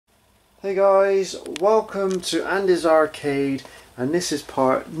Hey guys, welcome to Andy's Arcade, and this is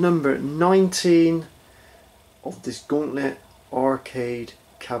part number 19 of this Gauntlet arcade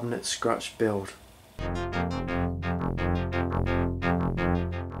cabinet scratch build.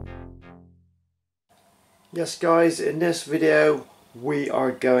 Yes guys, in this video we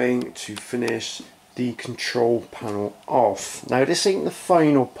are going to finish the control panel off. Now this ain't the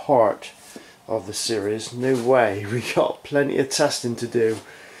final part of the series, no way, we got plenty of testing to do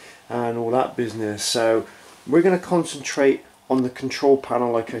and all that business. So we're going to concentrate on the control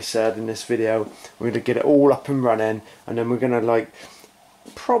panel, like I said in this video. We're going to get it all up and running, and then we're going to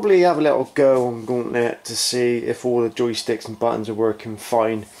probably have a little go on Gauntlet to see if all the joysticks and buttons are working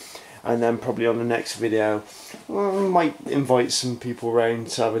fine, and then probably on the next video we might invite some people around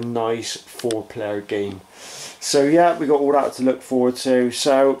to have a nice 4-player game. So yeah, we got all that to look forward to.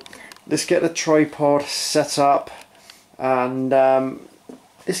 So let's get the tripod set up and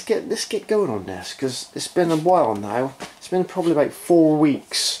let's get going on this, because it's been a while now. It's been probably about 4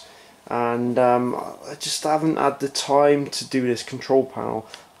 weeks, and I just haven't had the time to do this control panel.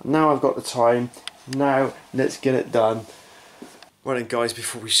 Now I've got the time. Now let's get it done. Well then guys,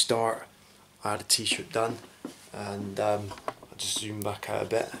 before we start, I had a t-shirt done, and I'll just zoom back out a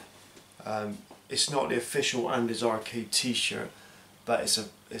bit. It's not the official Andy's Arcade t-shirt, but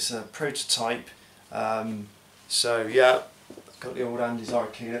it's a prototype. So yeah, got the old Andy's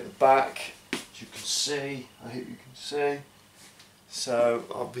Arcade at the back, as you can see. I hope you can see. So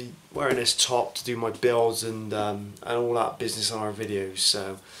I'll be wearing this top to do my builds and all that business on our videos,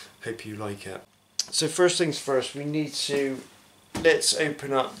 so hope you like it. So first things first, we need to, let's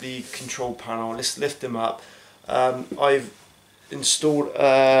open up the control panel. Let's lift them up. I've installed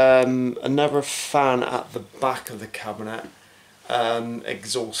another fan at the back of the cabinet,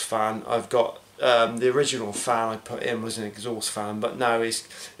 exhaust fan. I've got the original fan I put in was an exhaust fan, but now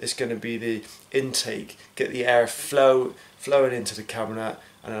it's going to be the intake, get the air flowing into the cabinet,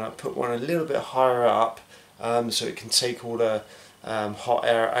 and then I put one a little bit higher up so it can take all the hot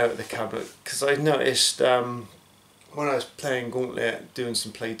air out of the cabinet, because I noticed when I was playing Gauntlet, doing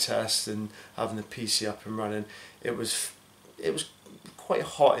some play tests and having the PC up and running, it was quite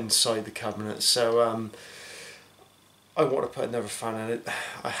hot inside the cabinet. So I want to put another fan in it.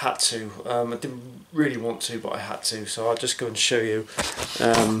 I had to. I didn't really want to, but I had to. So I'll just go and show you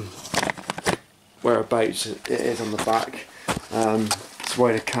whereabouts it is on the back. It's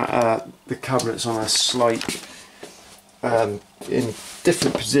why the cabinet's on a slight in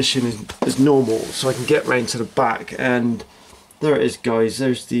different position as normal, so I can get round to the back. And there it is, guys.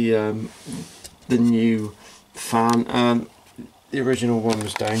 There's the new fan. The original one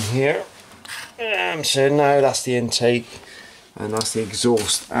was down here. So now that's the intake and that's the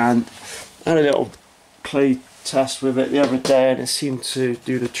exhaust, and I had a little play test with it the other day and it seemed to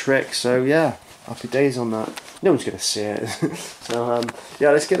do the trick. So yeah, happy days on that. No one's going to see it. So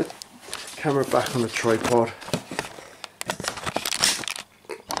yeah, let's get the camera back on the tripod,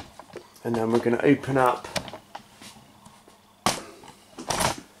 and then we're going to open up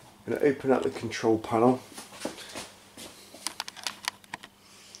the control panel.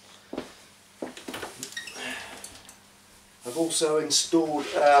 I've also installed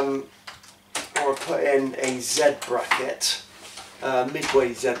or put in a Z bracket,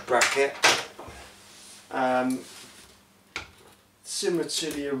 midway Z bracket, similar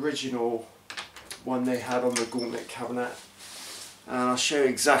to the original one they had on the Gauntlet cabinet, and I'll show you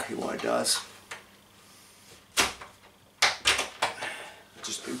exactly what it does.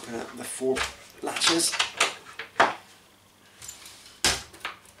 Just open up the 4 latches.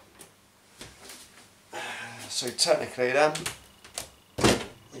 So technically then,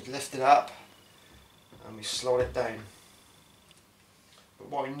 we lift it up and we slide it down. But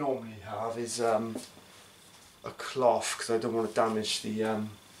what I normally have is a cloth, because I don't want to damage the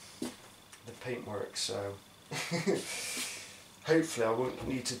paintwork. So hopefully I won't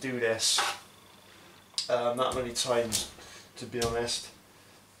need to do this that many times, to be honest.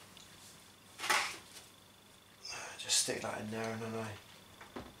 Just stick that in there and then I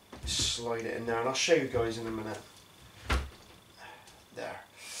slide it in there, and I'll show you guys in a minute. There.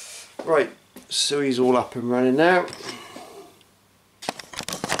 Right, so he's all up and running now.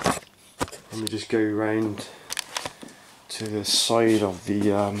 Let me just go round to the side of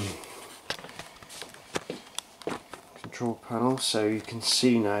the control panel, so you can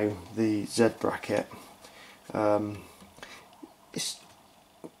see now the Z bracket. It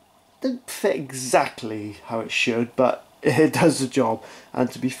doesn't fit exactly how it should, but it does the job.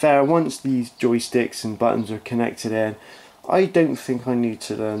 And to be fair, once these joysticks and buttons are connected in, I don't think I need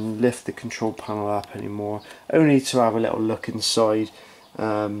to then lift the control panel up anymore, only to have a little look inside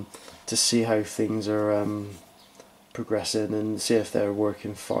to see how things are progressing and see if they're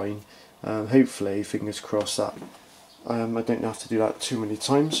working fine. Hopefully, fingers crossed, that I don't have to do that too many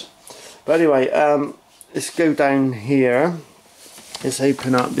times. But anyway, let's go down here. Let's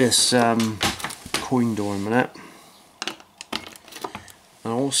open up this coin door in a minute.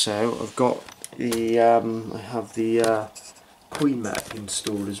 And also, I've got the I have the coin mech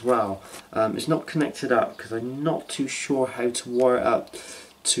installed as well. It's not connected up because I'm not too sure how to wire it up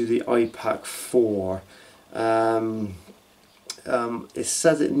to the iPack 4. It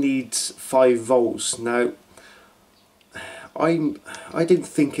says it needs 5 volts. Now, I didn't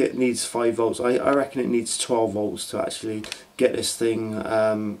think it needs 5 volts. I reckon it needs 12 volts to actually get this thing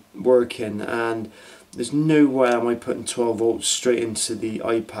working, and there's no way am I putting 12 volts straight into the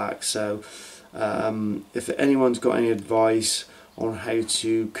iPack. So if anyone's got any advice on how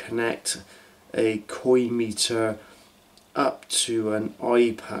to connect a coin meter up to an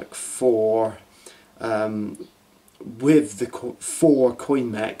iPack 4 with the 4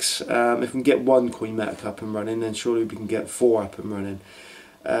 coin mechs, if we can get 1 coin mech up and running, then surely we can get 4 up and running.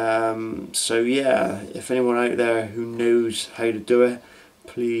 So yeah, if anyone out there who knows how to do it,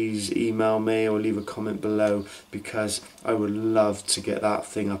 please email me or leave a comment below, because I would love to get that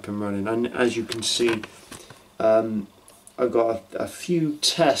thing up and running. And as you can see, I've got a few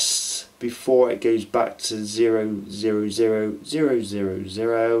tests before it goes back to 0, 0, 0, 0, 0,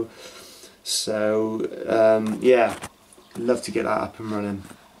 0. So yeah, love to get that up and running.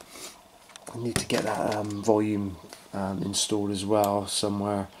 I need to get that volume installed as well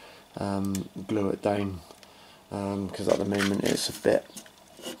somewhere, glue it down, because at the moment it's a bit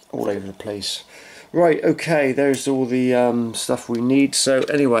all over the place. Right, okay, there's all the stuff we need. So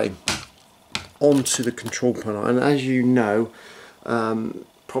anyway, on to the control panel, and as you know,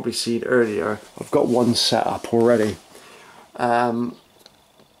 probably seen earlier, I've got one set up already. Now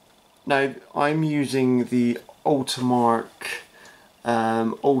I'm using the Ultramark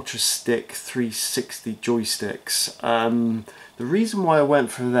ULTRASTIK 360 joysticks. The reason why I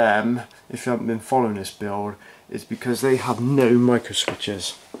went for them, if you haven't been following this build, is because they have no micro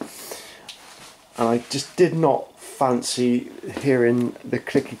switches, and I just did not fancy hearing the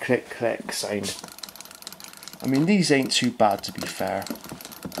clicky click click sound. I mean, these ain't too bad, to be fair.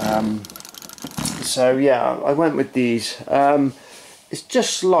 So yeah, I went with these. It's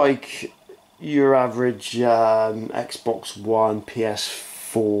just like your average Xbox One,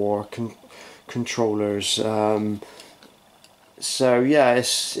 PS4 controllers. So yeah,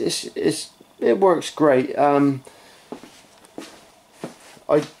 it works great. Now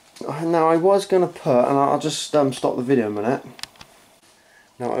I was going to put, and I'll just stop the video a minute.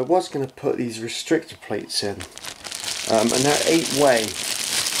 Now I was going to put these restrictor plates in, and they're 8-way,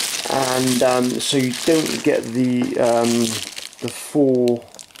 and so you don't get the full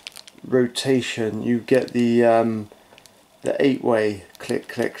rotation. You get the 8-way click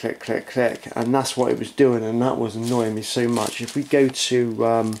click click click click, and that's what it was doing, and that was annoying me so much. If we go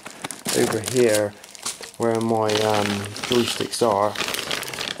to over here where my joysticks are,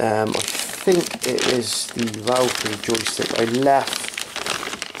 I think it is the Valkyrie joystick. I left.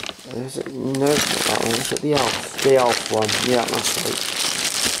 Is it? No, it's not that one. Is it the Alf? The Alf one. Yeah, that's right.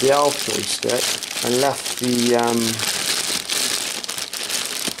 The Alf joystick. I left the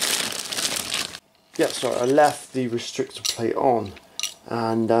I left the restrictor plate on,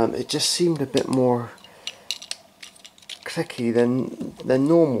 and it just seemed a bit more clicky than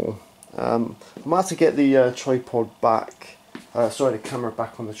normal. I'm going to have to get the tripod back. Sorry, the camera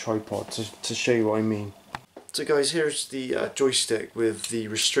back on the tripod to show you what I mean. So guys, here's the joystick with the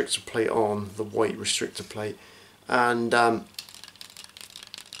restrictor plate on, the white restrictor plate, and can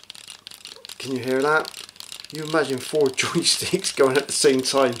you hear that? You imagine 4 joysticks going at the same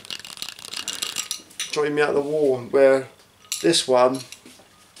time, driving me out of the wall, where this one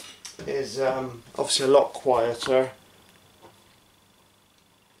is obviously a lot quieter,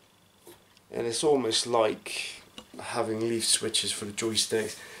 and it's almost like having leaf switches for the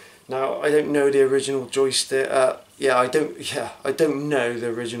joysticks. Now I don't know the original joystick. I don't know the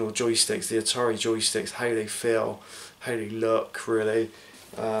original joysticks, the Atari joysticks, how they feel, how they look really.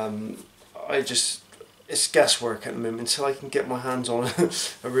 It's guesswork at the moment until I can get my hands on an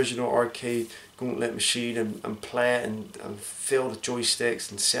original arcade Gauntlet machine and play it and feel the joysticks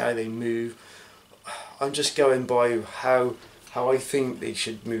and see how they move. I'm just going by how I think they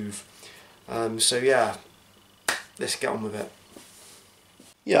should move. So yeah, let's get on with it.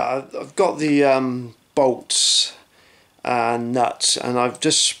 Yeah, I've got the bolts and nuts, and I've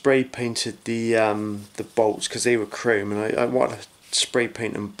just spray painted the bolts because they were chrome, and I want to spray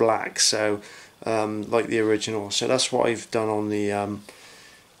paint them black, so like the original. So that's what I've done on the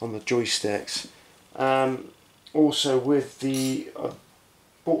on the joysticks. Also with the, I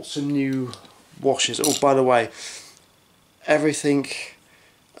bought some new washers. Oh, by the way, everything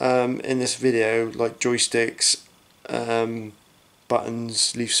in this video, like joysticks,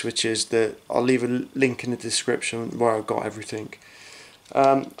 buttons, leaf switches, that I'll leave a link in the description where I've got everything.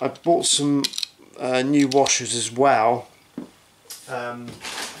 I bought some new washers as well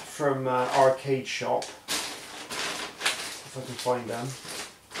from Arcade Shop, if I can find them.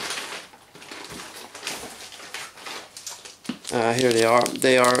 Here they are.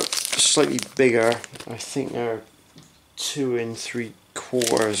 They are slightly bigger. I think they're 2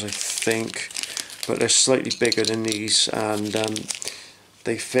 3/4, I think, but they're slightly bigger than these, and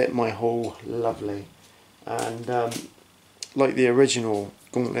they fit my hole lovely. And like the original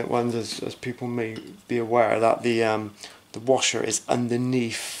Gauntlet ones, as people may be aware, that the washer is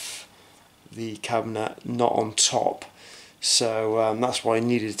underneath the cabinet, not on top. So that's why I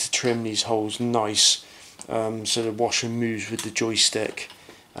needed to trim these holes nice, so the washer moves with the joystick.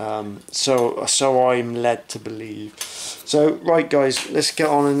 So I'm led to believe. So right guys, let's get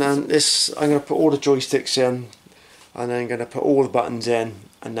on, and then I'm going to put all the joysticks in, and then I'm going to put all the buttons in,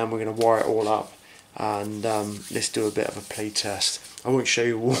 and then we're going to wire it all up, and let's do a bit of a play test. I won't show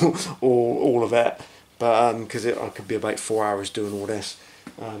you all of it, but because I could be about 4 hours doing all this,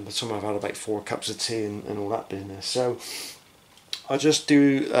 but some I've had about 4 cups of tea and all that business. So I'll just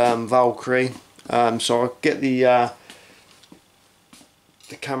do Valkyrie. So I'll get the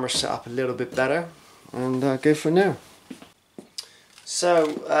camera set up a little bit better and go from there.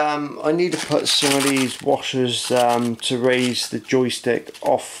 So I need to put some of these washers to raise the joystick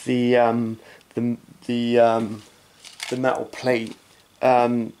off the metal plate,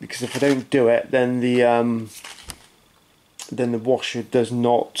 because if I don't do it, then the washer does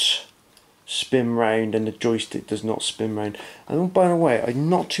not spin round and the joystick does not spin round. And by the way, I'm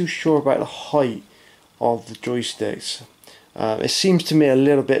not too sure about the height of the joysticks. It seems to me a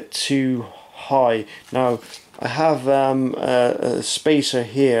little bit too high. Now I have a spacer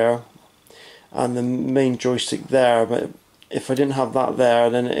here and the main joystick there, but if I didn't have that there,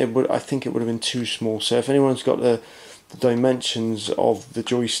 then I think it would have been too small. So if anyone's got the dimensions of the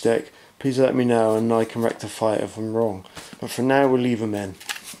joystick, please let me know and I can rectify it if I'm wrong. But for now, we'll leave them in.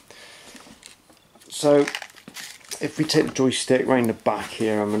 So if we take the joystick round the back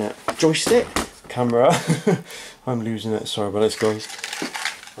here a minute, joystick, camera, I'm losing it, sorry about this guys.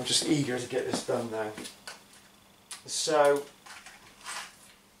 I'm just eager to get this done now. So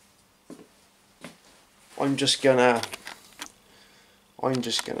I'm just gonna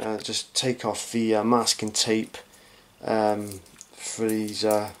just take off the masking tape for these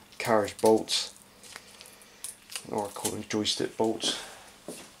carriage bolts, or I call them joystick bolts.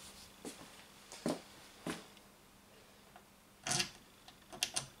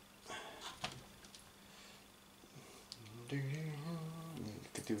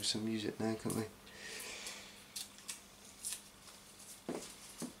 Could do with some music now, can't we?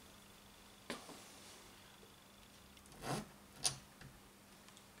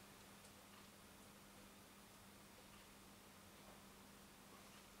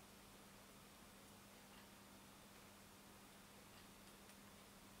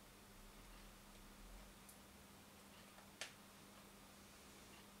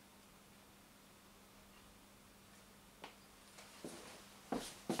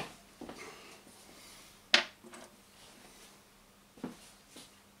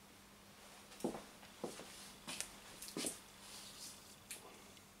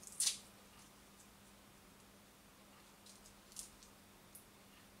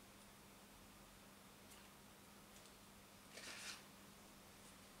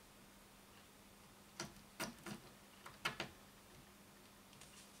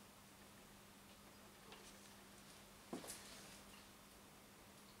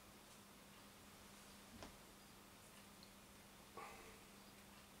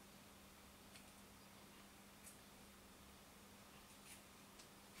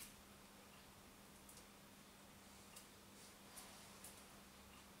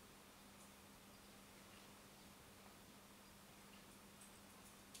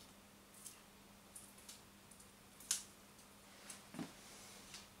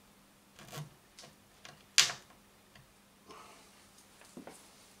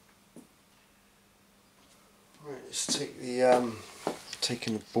 Right, let's take the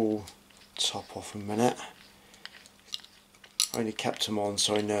taking the ball top off a minute. I only kept them on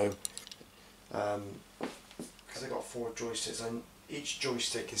so I know, because I got 4 joysticks and each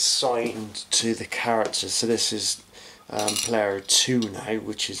joystick is signed to the character. So this is player 2 now,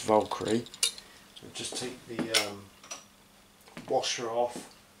 which is Valkyrie. So just take the washer off.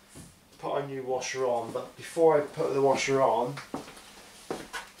 put our new washer on, but before I put the washer on,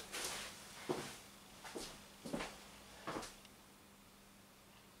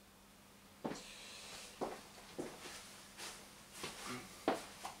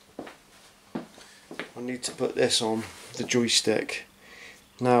 I need to put this on the joystick.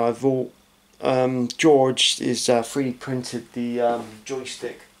 Now George is 3D printed the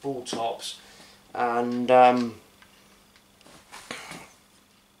joystick ball tops, and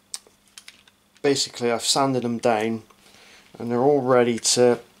basically I've sanded them down and they're all ready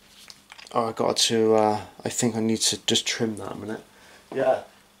to, I think I need to just trim that a minute. Yeah,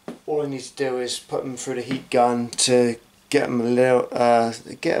 all I need to do is put them through the heat gun to get them a little,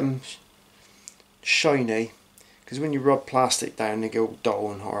 get them shiny, because when you rub plastic down they go all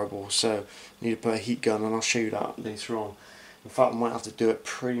dull and horrible, so I need to put a heat gun, and I'll show you that later on. In fact, I might have to do it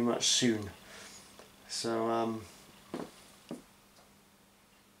pretty much soon. So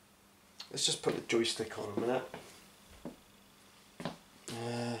let's just put the joystick on a minute.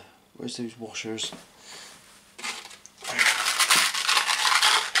 Where's those washers?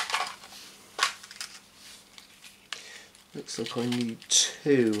 Looks like I need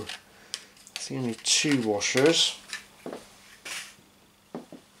two. I see I need two washers.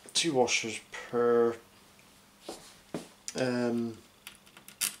 Two washers per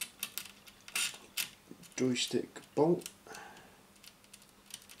joystick bolt.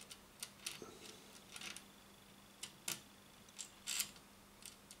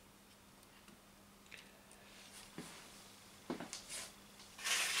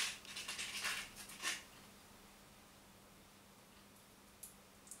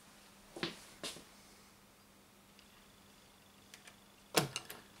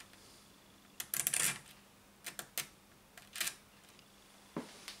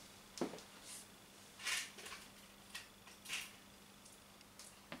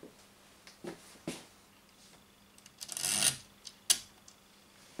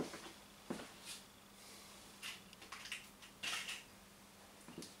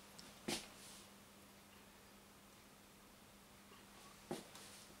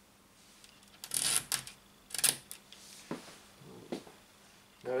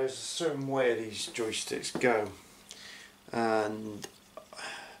 Now there's a certain way these joysticks go, and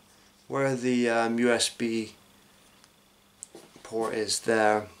where the USB port is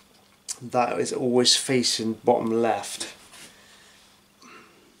there, that is always facing bottom left.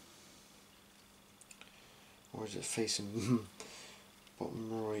 Or is it facing bottom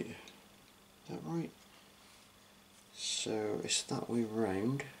right? Is that right? So it's that way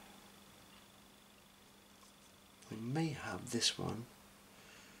round. I may have this one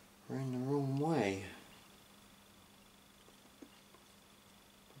round the wrong way.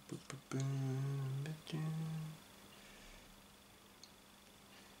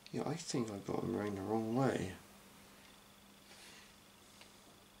 Yeah, I think I got them round the wrong way.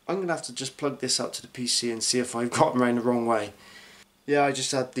 I'm going to have to just plug this up to the PC and see if I've got them round the wrong way. Yeah, I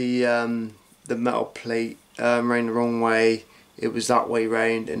just had the metal plate round the wrong way. It was that way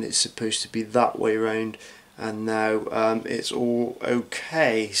round and it's supposed to be that way round, and now it's all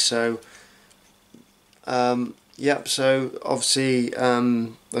okay. So yep, so obviously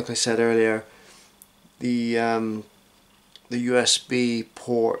like I said earlier, the USB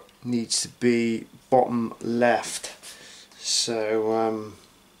port needs to be bottom left, so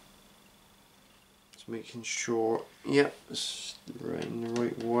just making sure, yep, it's right in the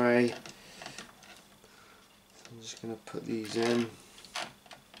right way. I'm just going to put these in.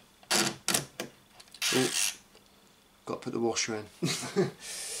 Oh, got to put the washer in.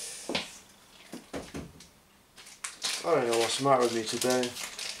 I don't know what's the matter with me today.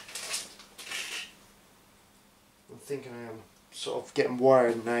 I'm thinking I am sort of getting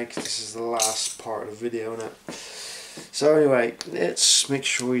wired now because this is the last part of the video, isn't it? So anyway, let's make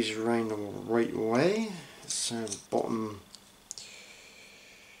sure he's around the right way. So bottom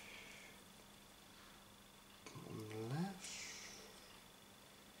left.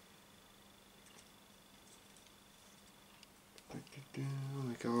 Oh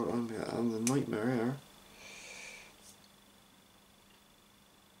my god, I'm the nightmare here.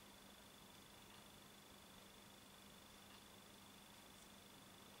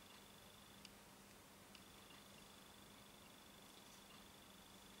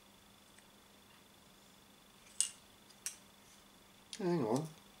 Hang on.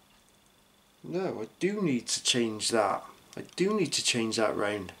 No, I do need to change that. I do need to change that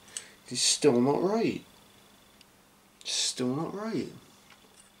round. It's still not right. It's still not right.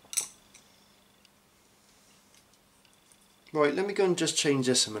 Right, let me go and just change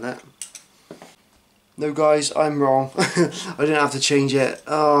this a minute. No guys, I'm wrong. I didn't have to change it.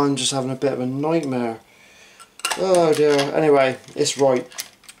 Oh, I'm just having a bit of a nightmare. Oh dear. Anyway, it's right.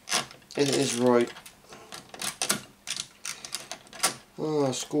 It is right.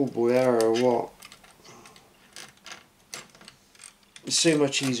 Oh, schoolboy error or what? It's so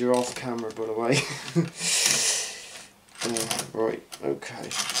much easier off camera, by the way. Right, okay.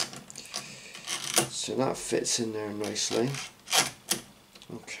 So that fits in there nicely.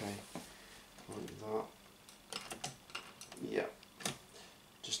 Okay, like that. Yeah.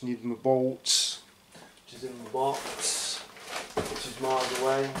 Just need my bolts, which is in the box, which is miles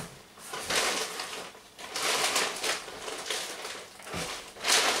away.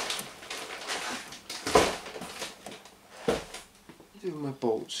 Do my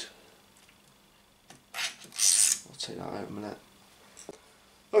bolts. I'll take that out in a minute.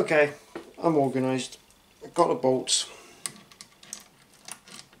 Okay, I'm organised. I've got the bolts.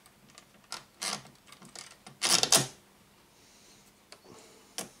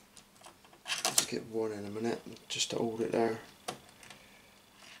 Let's get one in a minute, just to hold it there.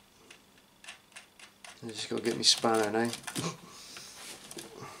 I just got to get my spanner now.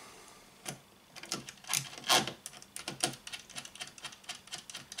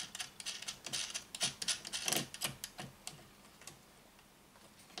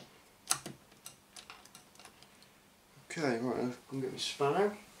 Okay, right, I'm going to get my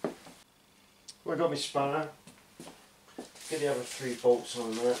spanner. Well, I got my spanner. Get the other 3 bolts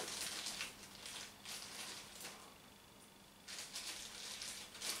on there.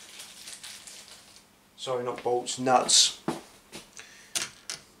 Sorry, not bolts, nuts.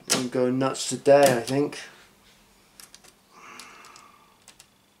 I'm going nuts today, I think.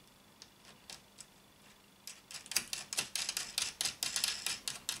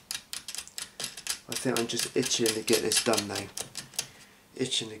 I think I'm just itching to get this done now.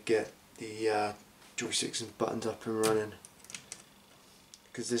 Itching to get the joysticks and buttons up and running.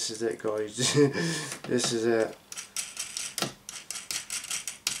 Because this is it, guys. This is it.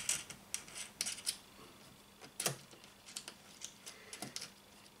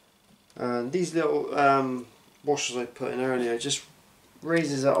 And these little washers I put in earlier just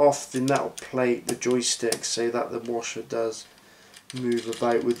raises it off the metal plate, the joystick, so that the washer does move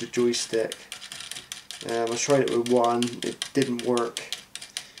about with the joystick. I tried it with one, it didn't work.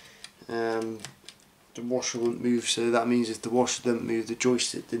 The washer wouldn't move, so that means if the washer didn't move, the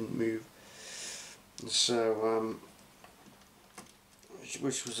joystick didn't move. So,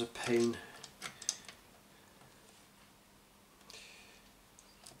 which was a pain.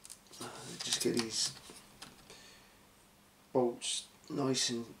 Just get these bolts nice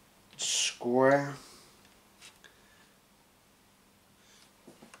and square.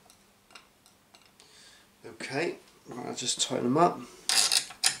 Okay, right, I'll just tighten them up.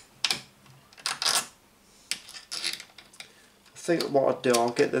 I think what I'll do, I'll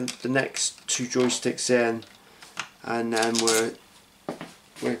get the next 2 joysticks in, and then we'll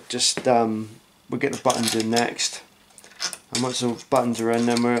get the buttons in next. And once the buttons are in,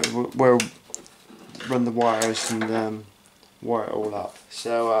 then we'll run the wires and wire it all up.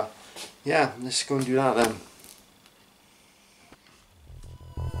 So yeah, let's go and do that then.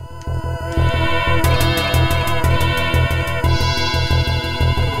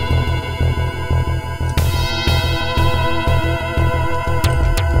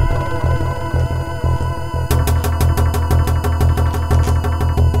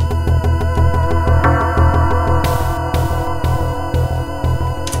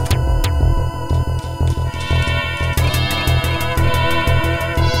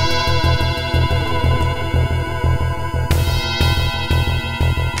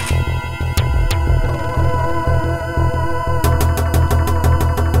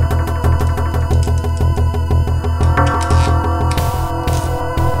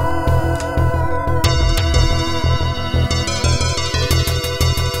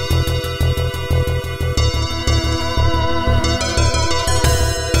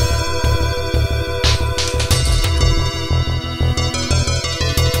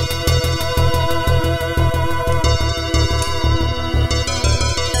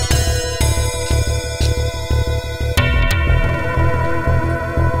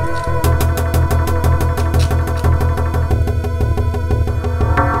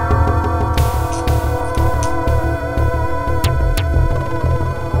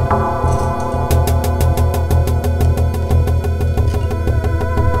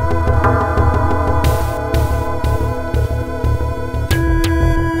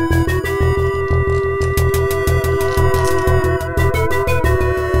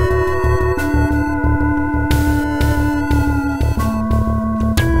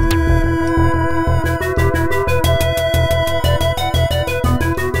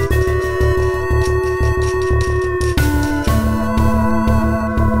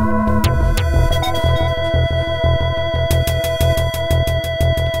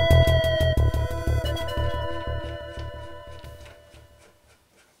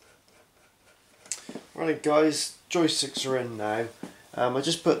 Right guys, joysticks are in now. I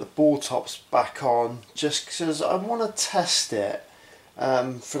just put the ball tops back on just because I want to test it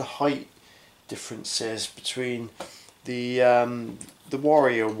for the height differences between the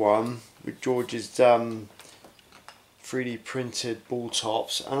Warrior one with George's 3D printed ball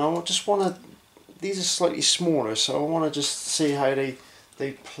tops, and I just want to. These are slightly smaller, so I want to just see how they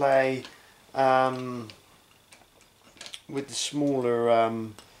play with the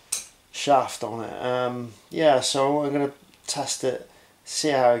smaller shaft on it. Yeah, so I'm going to test it, see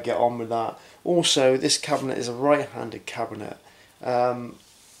how I get on with that. Also, this cabinet is a right-handed cabinet,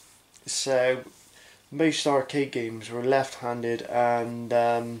 so most arcade games were left-handed, and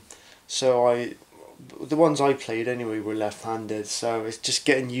so the ones I played anyway were left-handed, so it's just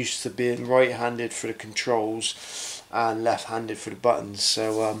getting used to being right-handed for the controls and left-handed for the buttons.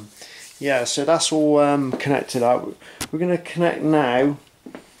 So yeah, so that's all connected up. We're going to connect now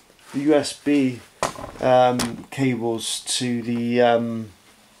the USB cables to the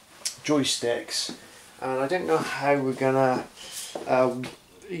joysticks, and I don't know how we're gonna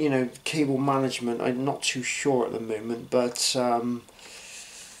you know, cable management, I'm not too sure at the moment, but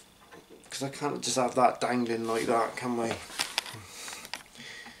because I can't just have that dangling like that, can we?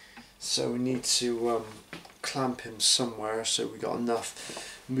 So we need to clamp him somewhere so we got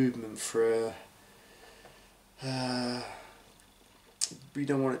enough movement for we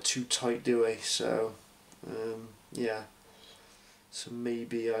don't want it too tight, do we? So yeah, so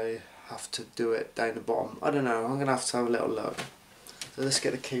maybe I have to do it down the bottom. I don't know, I'm gonna have to have a little look. So let's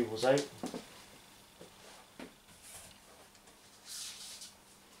get the cables out.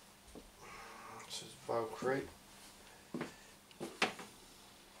 This is Valkyrie.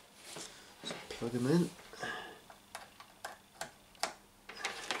 So plug them in.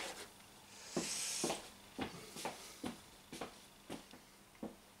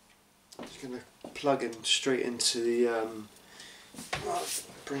 Just gonna plug in straight into the I'll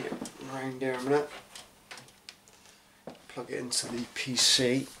bring it round there a minute. Plug it into the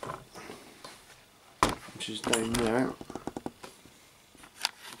PC, which is down there.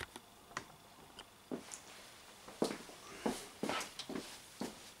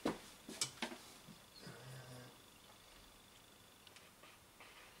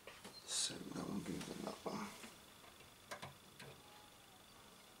 So that one goes in that one.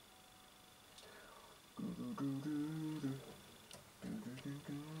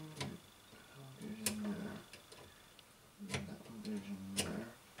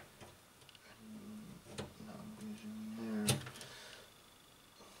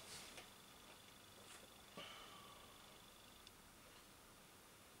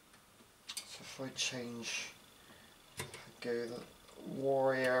 If I change, go the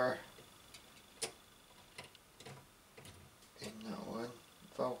Warrior in that one,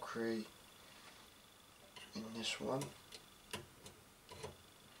 Valkyrie in this one,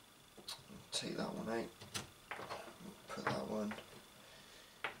 take that one out, put that one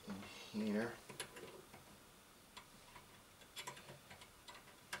in here.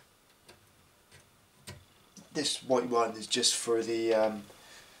 This white one is just for the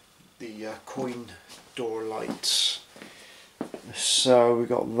coin door lights. So we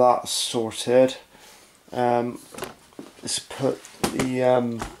got that sorted. Let's put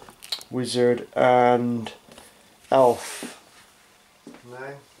the wizard and elf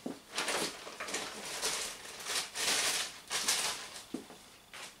now.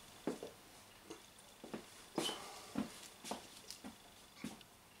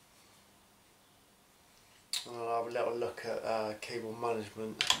 And I'll have a little look at cable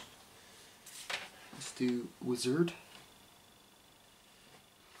management. Let's do wizard.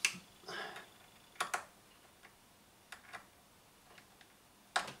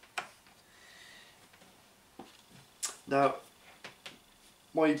 Now,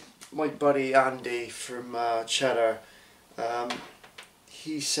 my buddy Andy from Cheddar,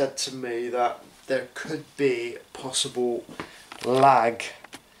 he said to me that there could be possible lag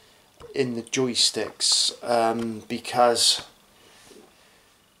in the joysticks because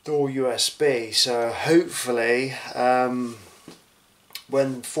they're all USB. So hopefully,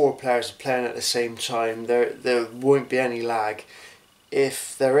 when 4 players are playing at the same time, there won't be any lag.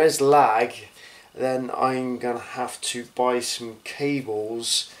 If there is lag, then I'm gonna have to buy some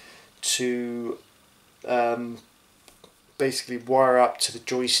cables to basically wire up to the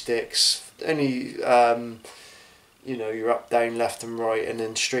joysticks. Only you know, you're up, down, left and right, and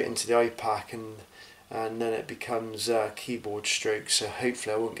then straight into the iPad, and then it becomes keyboard strokes. So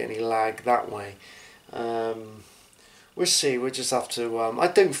hopefully I won't get any lag that way. We'll see. We'll just have to. I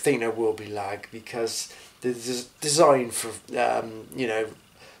don't think there will be lag because the design for you know,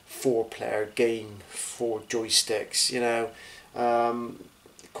 4-player game for joysticks, you know,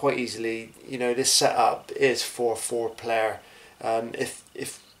 quite easily. You know, this setup is for 4-player.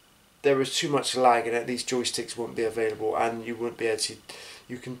 If there was too much lag in it, these joysticks wouldn't be available, and you wouldn't be able to.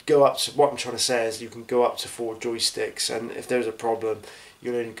 You can go up to, what I'm trying to say is you can go up to 4 joysticks, and if there's a problem,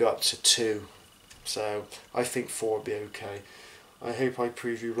 you'll only go up to 2. So I think 4 will be okay. I hope I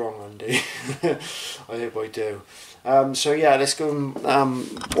prove you wrong, Andy. I hope I do. So yeah, let's go and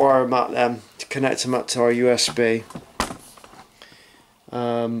wire them up then, to connect them up to our USB.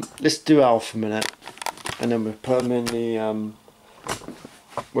 Let's do L for a minute, and then we'll put them in the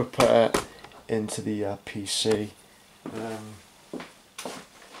we'll put it into the PC.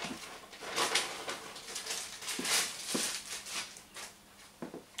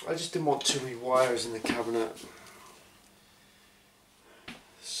 I just didn't want too many wires in the cabinet.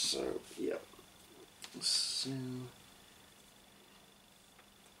 So yeah. So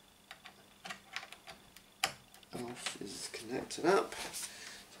off is connected up. So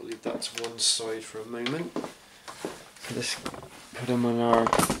I'll leave that to one side for a moment. So let's put them on our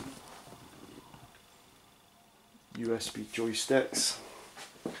USB joysticks.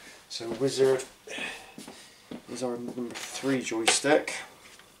 So Wizard is our number 3 joystick.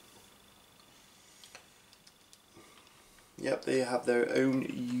 Yep, they have their own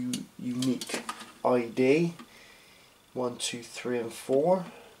unique ID. 1, 2, 3 and 4.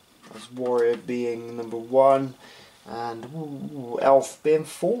 That's Warrior being number 1 and Elf being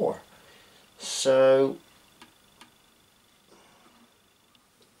 4. So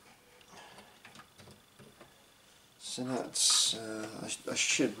that's I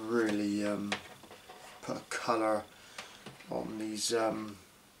should really put a colour on these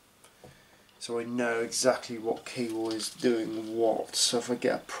so I know exactly what cable is doing what, so if I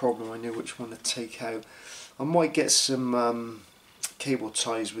get a problem I know which one to take out. I might get some cable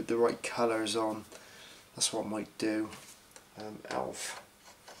ties with the right colours on, that's what I might do. Elf.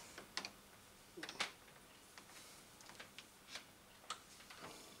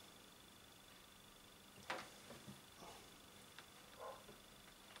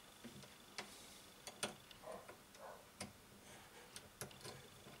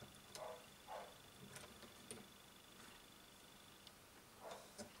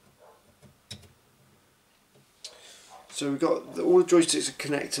 So we've got all the joysticks are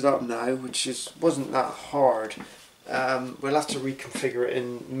connected up now, which wasn't that hard. We'll have to reconfigure it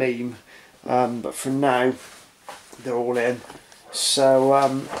in MAME, but for now they're all in.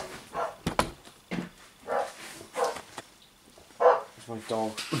 So there's my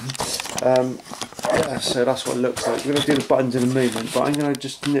dog. Yeah, so that's what it looks like. We're going to do the buttons in a moment, but I'm going to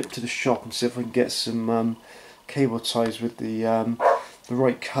just nip to the shop and see if I can get some cable ties with the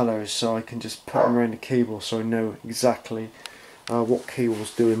right colours, so I can just put them around the cable so I know exactly what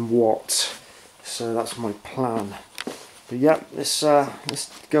cable's doing what. So that's my plan. But yeah, let's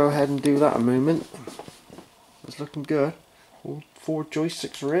go ahead and do that a moment. It's looking good. All 4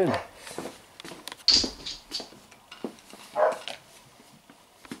 joysticks are in.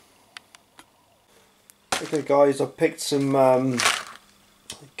 Okay guys, I picked some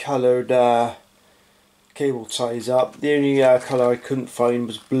coloured cable ties up. The only colour I couldn't find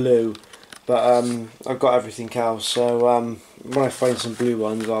was blue, but I've got everything else, so when I find some blue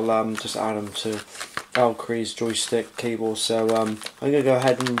ones I'll just add them to Valkyrie's joystick cable. So I'm going to go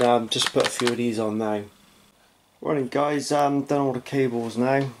ahead and just put a few of these on now. Right guys, done all the cables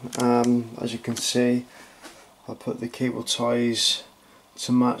now. As you can see, I put the cable ties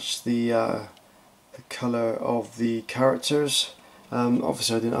to match the colour of the characters.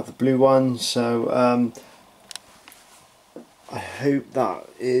 Obviously I didn't have the blue one, so I hope that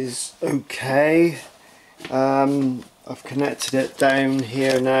is okay. I've connected it down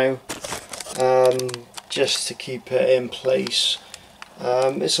here now, just to keep it in place.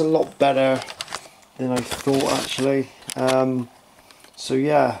 It's a lot better than I thought actually. So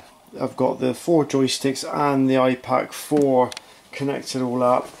yeah, I've got the 4 joysticks and the iPac 4 connected all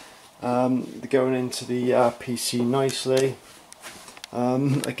up. They're going into the PC nicely.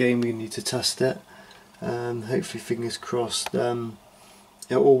 Again, we need to test it. Hopefully, fingers crossed,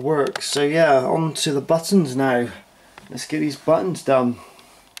 it all works. So yeah, on to the buttons now. Let's get these buttons done.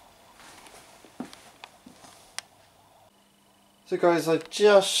 So guys, I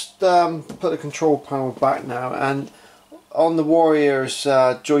just put the control panel back now, and on the Warrior's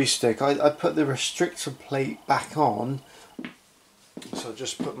joystick I put the restrictor plate back on. So I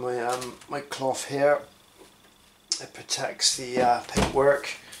just put my my cloth here. It protects the paintwork,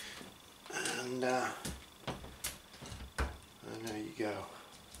 and there you go.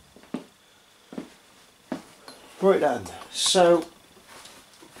 Right then, so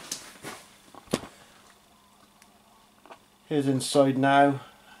Here's inside now.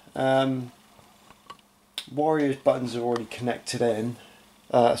 Warrior's buttons are already connected in.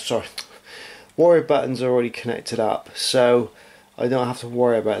 Warrior buttons are already connected up, so I don't have to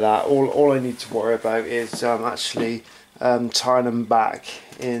worry about that. All I need to worry about is actually tying them back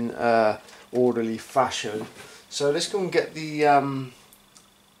in orderly fashion. So let's go and get the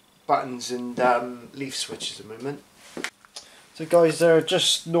buttons and leaf switches a moment. So guys, they're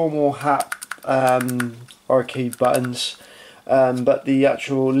just normal HAPP arcade buttons, but the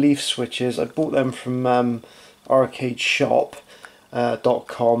actual leaf switches, I bought them from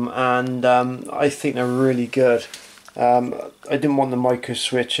arcadeshop.com, and I think they're really good. I didn't want the micro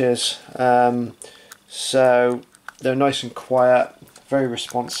switches, so they're nice and quiet, very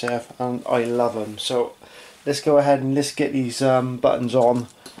responsive, and I love them. So let's go ahead and let's get these buttons on.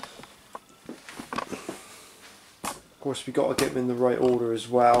 Of course, we've got to get them in the right order as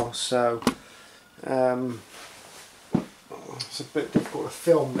well, so it's a bit difficult to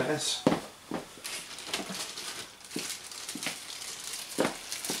film this.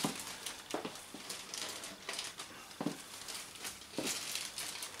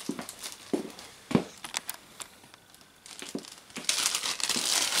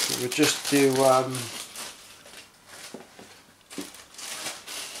 So we'll just do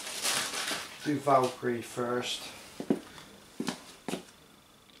Valkyrie first.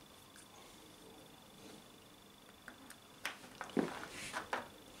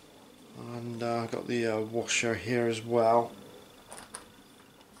 And I've got the washer here as well.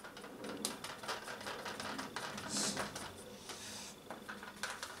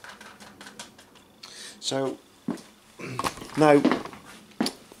 So now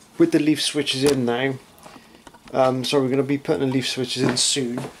with the leaf switches in now, so we're going to be putting the leaf switches in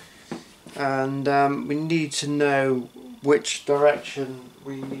soon, and we need to know which direction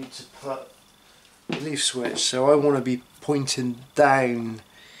we need to put the leaf switch. So I want to be pointing down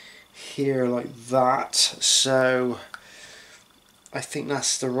here like that, so I think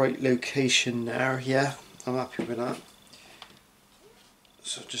that's the right location there. Yeah, I'm happy with that.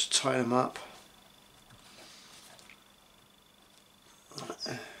 So just tie them up.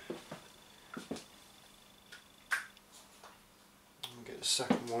 Get the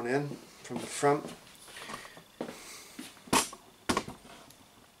second one in from the front.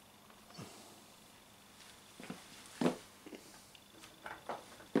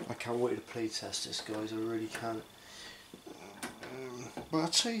 I can't wait to play test this, guys. I really can't. But I'll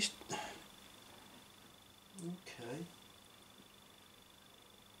tell you. Okay.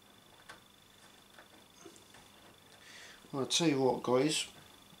 Well, I'll tell you what, guys.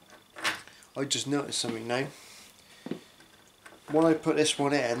 I just noticed something now. When I put this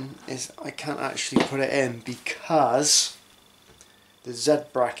one in, I can't actually put it in because the Z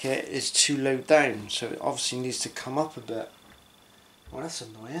bracket is too low down, so it obviously needs to come up a bit. Well, that's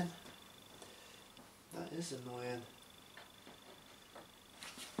annoying. That is annoying.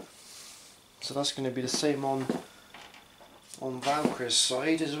 So that's going to be the same on Valkyrie's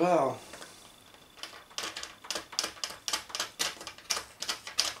side as well.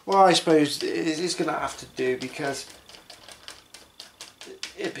 Well, I suppose it's going to have to do because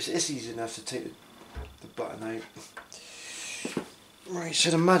it's easy enough to take the button out. Right,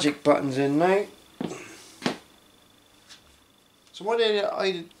 so the magic button's in now. So why don't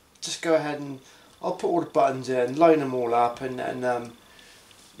I just go ahead and I'll put all the buttons in, line them all up, and then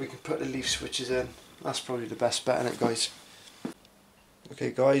we can put the leaf switches in. That's probably the best bet, isn't it, guys?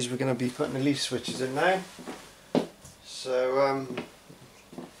 Okay, guys, we're going to be putting the leaf switches in now. So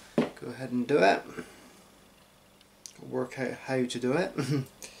go ahead and do it. Work out how to do it.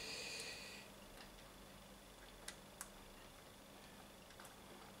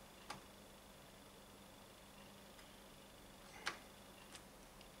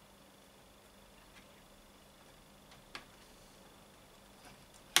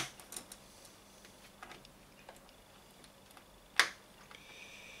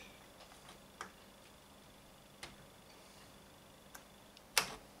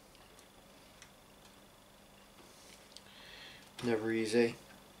 Never easy.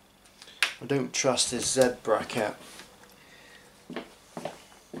 I don't trust this Z bracket. I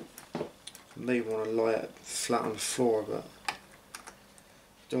may want to lie it flat on the floor, but I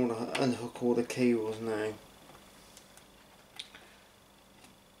don't want to unhook all the cables now.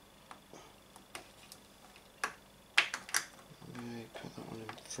 Okay, put that one in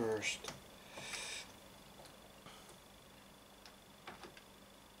first.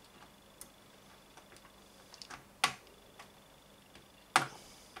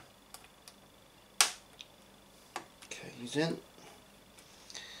 In.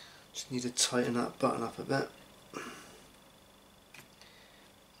 Just need to tighten that button up a bit.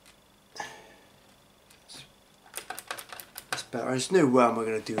 better. There's no way I'm going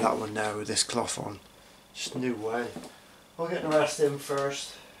to do that one now with this cloth on. Just no way. I'll get the rest in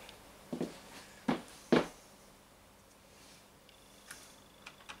first. May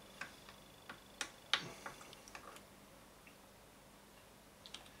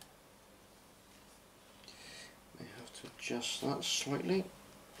have to adjust that slightly.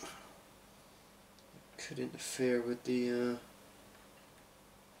 Could interfere with the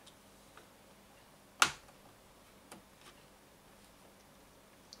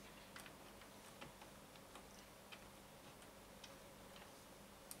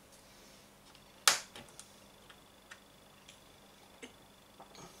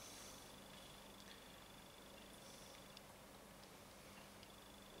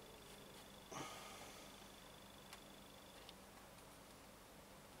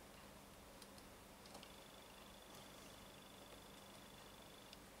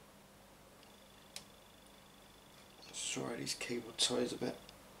sorry, these cable ties a bit,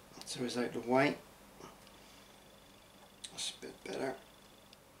 so it's out of the way. That's a bit better.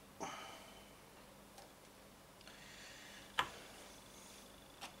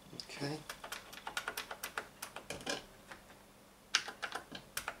 Okay.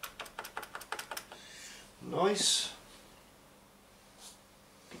 Nice.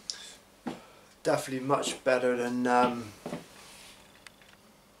 Definitely much better than the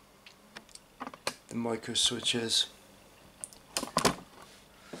micro switches.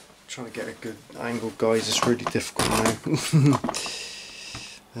 Trying to get a good angle, guys. It's really difficult now.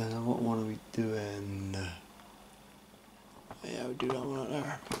 What one are we doing? Yeah, we'll do that one out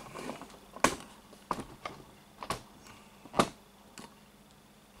there.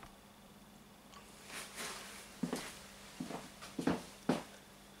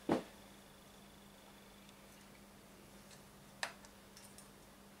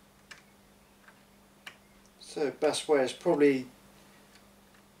 So best way is probably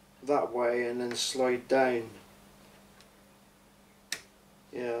that way and then slide down.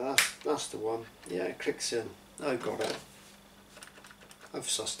 Yeah, that's the one. Yeah, it clicks in. I got it. I've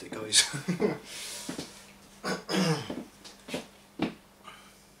sussed it, guys.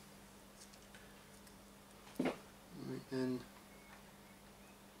 Right then.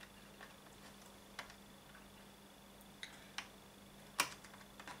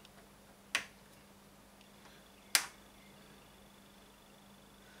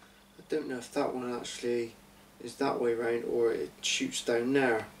 I don't know if that one actually is that way round or it shoots down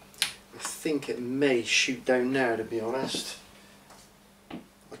there. I think it may shoot down there, to be honest.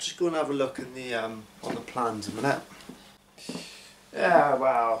 I'll just go and have a look in the on the plans a minute. Yeah,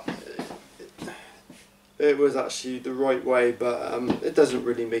 well, it was actually the right way, but it doesn't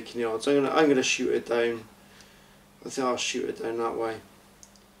really make any odds. I'm gonna shoot it down. I think I'll shoot it down that way.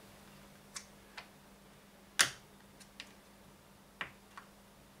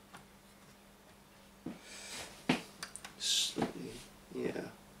 Yeah.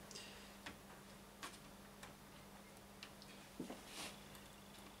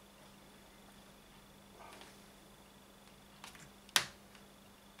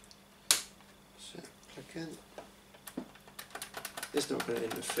 So click in. It's not going to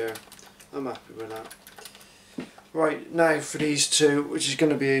interfere. I'm happy with that. Right, now for these two, which is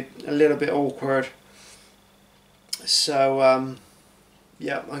going to be a little bit awkward. So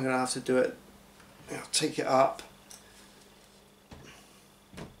yeah, I'm going to have to do it. I'll take it up.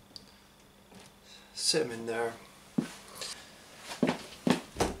 Sit them in there.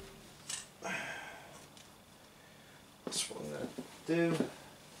 That's what I'm going to do.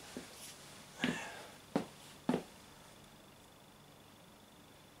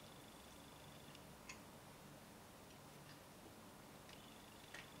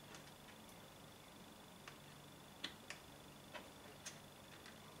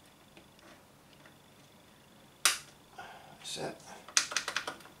 Set.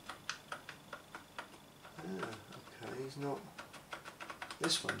 Okay, he's not.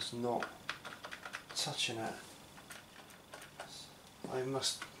 This one's not touching it. I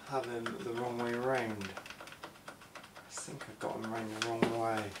must have him the wrong way around. I think I got him around the wrong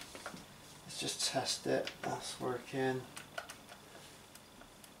way. Let's just test it. That's working.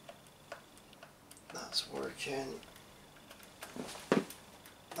 That's working.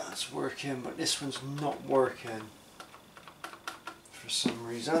 That's working, but this one's not working for some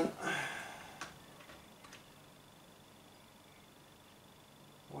reason.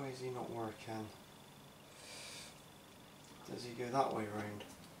 Why is he not working? Does he go that way round?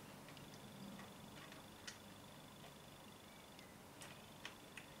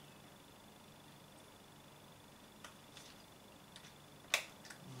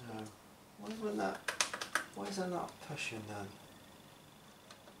 No. Why is that not pushing then?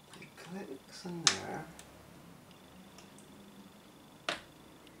 clicks in there.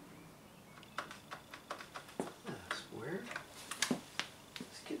 That's weird.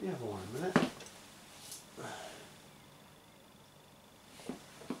 Let's get the other one a minute.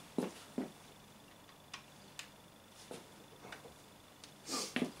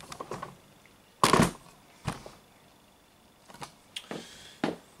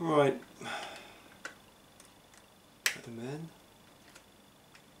 Right, put them in.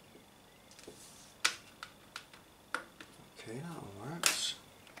 Okay, that one works.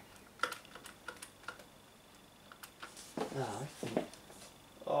 Now I think,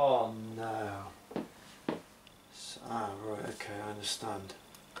 oh no. Right, okay, I understand.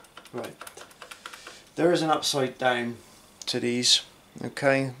 Right, there is an upside down to these.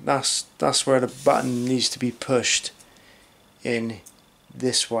 Okay, that's where the button needs to be pushed in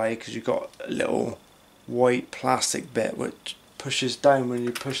this way, because you've got a little white plastic bit which pushes down when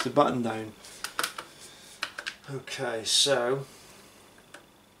you push the button down. Okay, so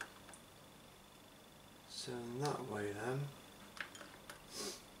in that way then.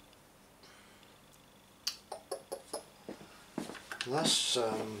 That's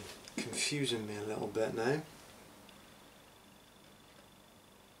confusing me a little bit now.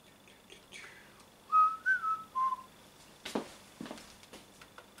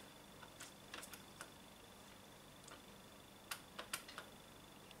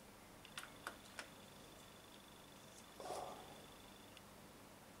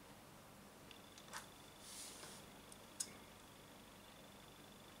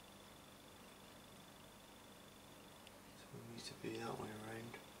 To be that way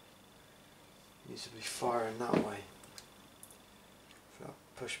around. It needs to be firing that way. For that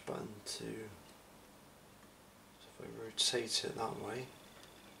push button to, so if I rotate it that way.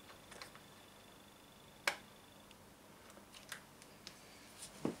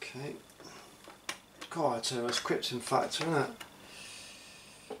 Okay. God, I tell you, it's Krypton factor, isn't it?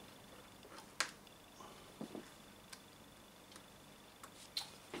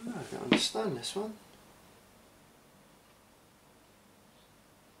 Oh, I don't understand this one.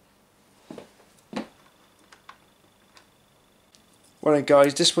 Right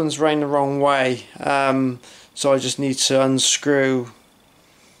guys, this one's round the wrong way, so I just need to unscrew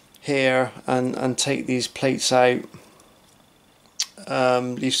here and take these plates out,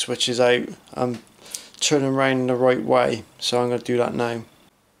 leaf switches out, and turn them around the right way, so I'm going to do that now.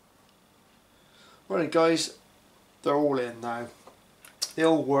 Right guys, they're all in now, they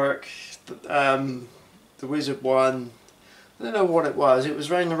all work. The wizard one, I don't know what it was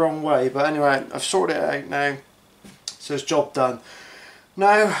round the wrong way, but anyway, I've sorted it out now, so it's job done.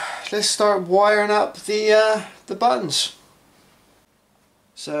 Now let's start wiring up the buttons.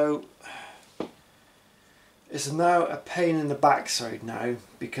 So it's now a pain in the backside now,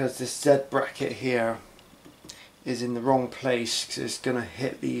 because this Z bracket here is in the wrong place, because it's going to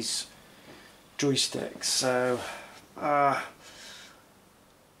hit these joysticks. So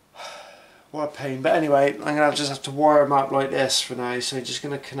what a pain. But anyway, I'm going to just have to wire them up like this for now. So I'm just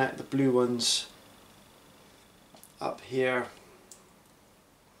going to connect the blue ones up here.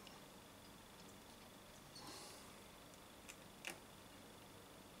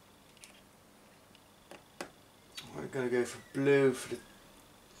 We're going to go for blue for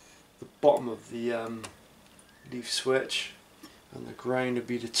the bottom of the leaf switch, and the ground would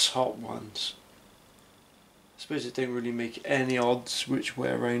be the top ones. I suppose it didn't really make any odds which way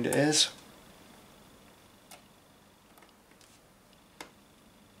around it is.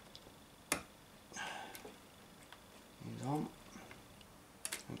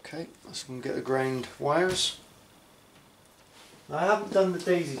 Okay, let's go and get the ground wires. Now, I haven't done the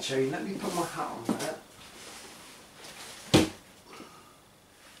daisy chain. Let me put my hat on there.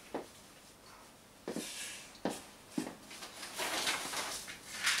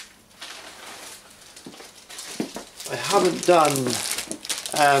 I haven't done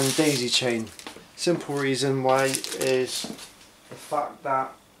daisy chain. Simple reason why is the fact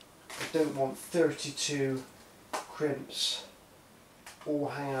that I don't want 32 crimps all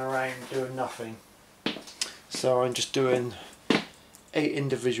hanging around doing nothing. So I'm just doing 8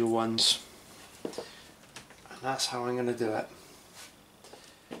 individual ones, and that's how I'm going to do it.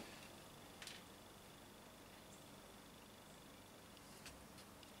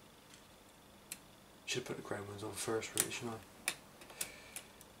 Should put the ground ones on first, really, shouldn't I?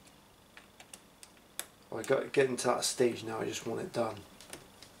 Well, I got to get into that stage now. I just want it done.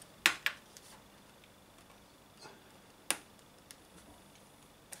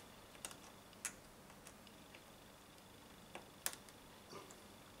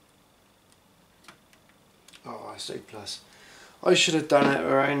 Oh, I say plus. I should have done it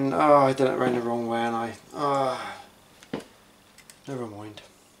around, oh, I done it around the wrong way, and never mind.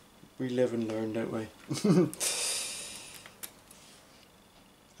 We live and learn, don't we?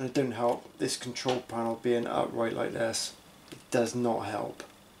 And it don't help, this control panel being upright like this. It does not help.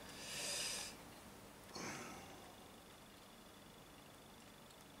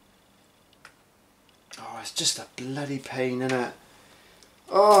 Oh, it's just a bloody pain, isn't it?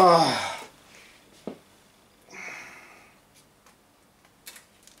 Oh.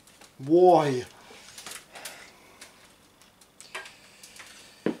 Why?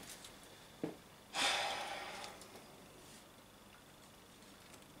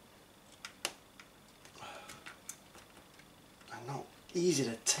 And not easy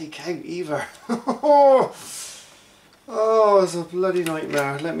to take out either. Oh, it's a bloody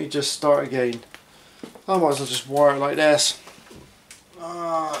nightmare. Let me just start again. I might as well just wire it like this.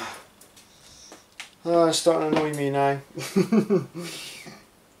 It's starting to annoy me now.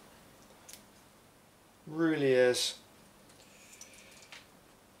 Really is.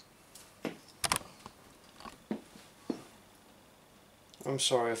 I'm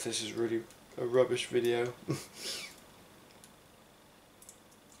sorry if this is really a rubbish video.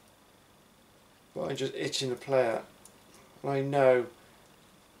 But I'm just itching to play it. And I know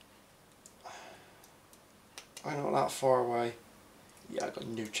I'm not that far away. Yeah, I got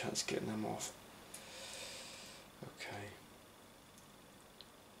no chance getting them off. Okay.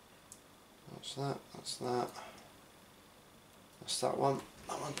 That's that, that's that. That's that one.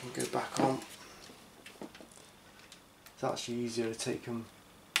 That one can go back on. It's actually easier to take them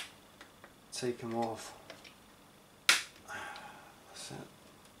off. That's it.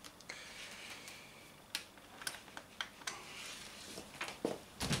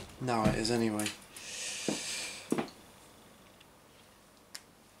 Now it is anyway.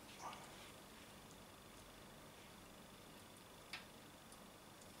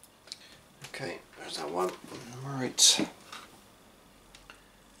 Okay, there's that one. Right.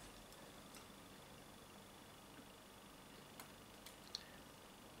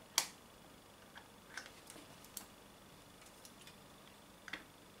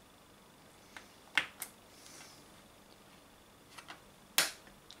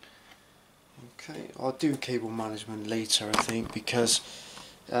 Okay, I'll do cable management later, I think, because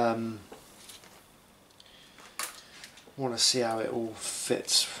I want to see how it all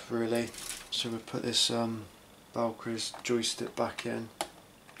fits really. So we'll put this Valkyrie's joystick back in.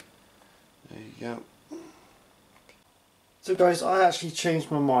 There you go. So guys, I actually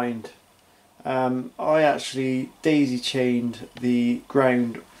changed my mind. I actually daisy chained the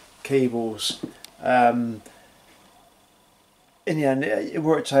ground cables. In the end, it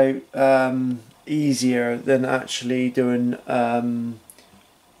worked out easier than actually doing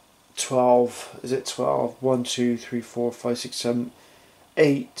 12, is it 12? 1, 2, 3, 4, 5, 6, 7,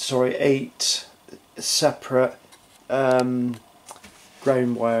 8, sorry, 8 separate ground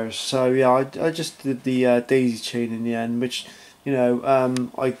wires. So yeah, I just did the daisy chain in the end, which, you know,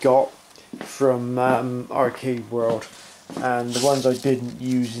 I got from Arcade World, and the ones I didn't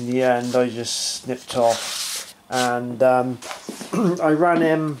use in the end I just snipped off, and I ran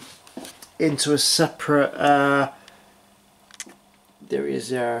him into a separate there is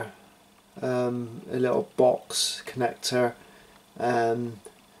there a little box connector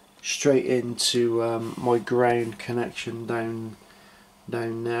straight into my ground connection down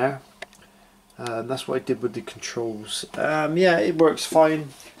there. That's what I did with the controls. Yeah, it works fine.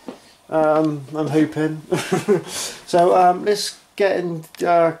 I'm hoping. So let's get and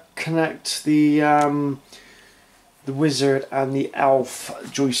connect the Wizard and the Elf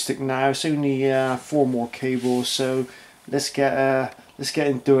joystick now. It's only 4 more cables, so let's get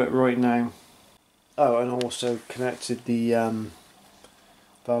into it right now. Oh, and also connected the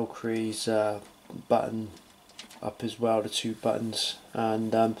Valkyrie's button up as well, the 2 buttons,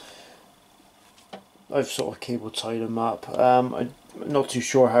 and I've sort of cable tied them up. I'm not too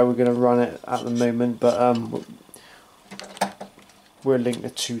sure how we're going to run it at the moment, but we'll link the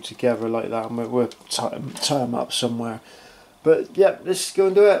 2 together like that, and we'll tie them up somewhere. But yeah, let's go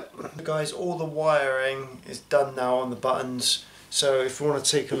and do it. Guys, all the wiring is done now on the buttons, so if you want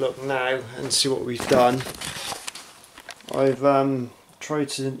to take a look now and see what we've done, I've tried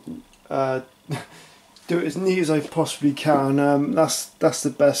to do it as neat as I possibly can. That's the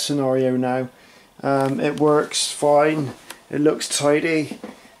best scenario now. It works fine, it looks tidy.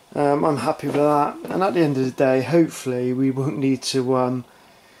 I'm happy with that, and at the end of the day, hopefully we won't need to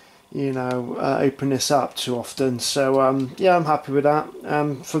you know, open this up too often. So yeah, I'm happy with that.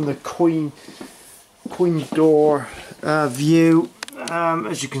 From the coin door view,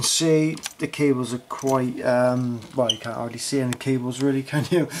 As you can see, the cables are quite, well, you can't hardly see any cables really, can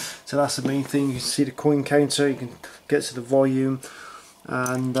you? So that's the main thing. You can see the coin counter, you can get to the volume,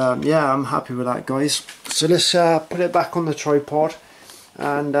 and yeah, I'm happy with that, guys. So let's put it back on the tripod,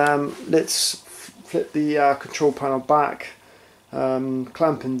 and let's flip the control panel back,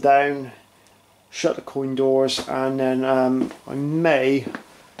 clamp them down, shut the coin doors, and then I may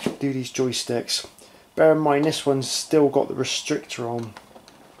do these joysticks. Bear in mind, this one's still got the restrictor on,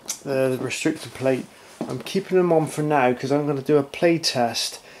 the restrictor plate. I'm keeping them on for now because I'm going to do a play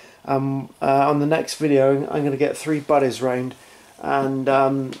test. On the next video, I'm going to get 3 buddies round, and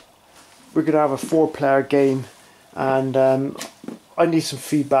we're going to have a 4-player game, and I need some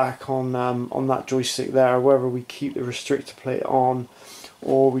feedback on that joystick there, whether we keep the restrictor plate on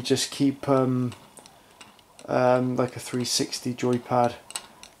or we just keep like a 360 joypad.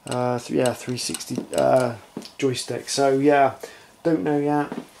 Yeah, 360 joystick. So yeah, don't know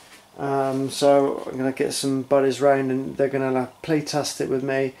yet. So I'm gonna get some buddies round, and they're gonna play test it with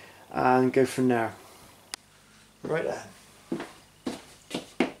me and go from there. Right then.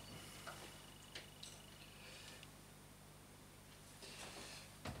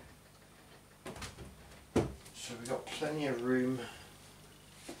 So we've got plenty of room.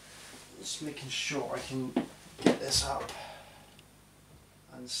 Just making sure I can get this up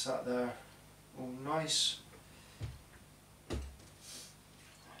and sat there all nice.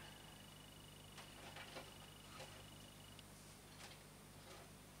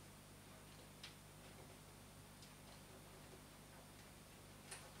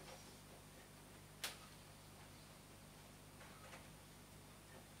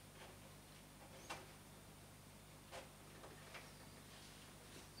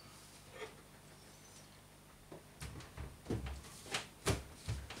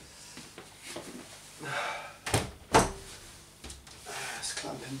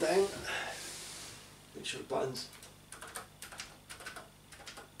 Clamping down, make sure the buttons,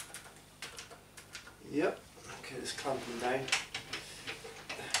 yep, okay, it's clamping down.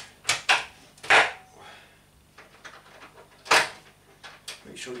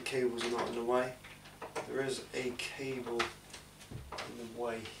 Make sure the cables are not in the way. There is a cable in the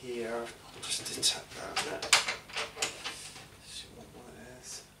way here, I'll just detect that a minute. See what one it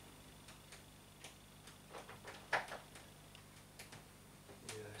is.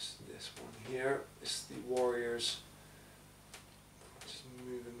 This one here is the Warriors. Just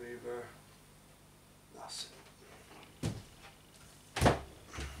move the mover. That's it.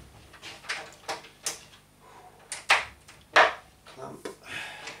 Clamp.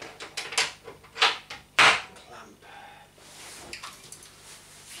 Clamp.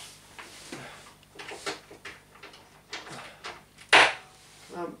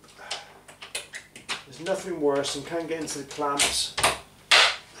 Clamp. There's nothing worse than can't get into the clamps,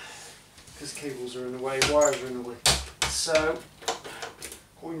 because cables are in the way, wires are in the way. So,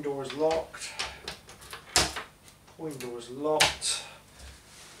 coin door is locked. Coin door is locked.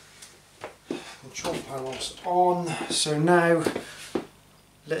 Control panel's on. So now,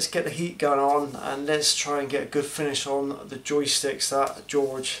 let's get the heat gun on, and let's try and get a good finish on the joysticks that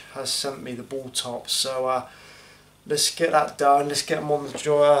George has sent me, the ball tops. So let's get that done. Let's get them on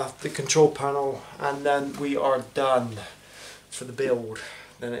the control panel, and then we are done for the build.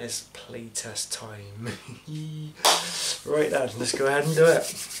 Then it is playtest time. Right then, let's go ahead and do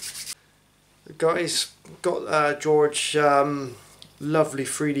it. Guys, got George lovely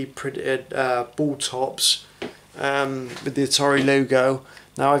 3D printed ball tops with the Atari logo.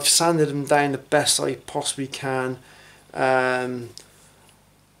 Now I've sanded them down the best I possibly can. I've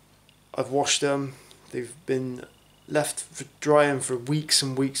washed them. They've been left for drying for weeks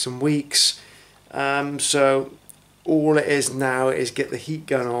and weeks and weeks. So all it is now is get the heat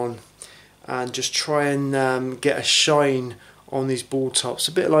gun on and just try and get a shine on these ball tops,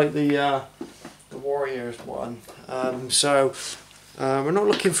 a bit like the Warriors one. So we're not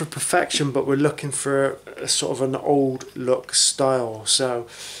looking for perfection, but we're looking for a sort of an old look style. So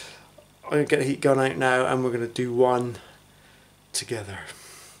I'm going to get the heat gun out now, and we're going to do one together.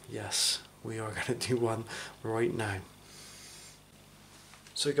 Yes, we are going to do one right now.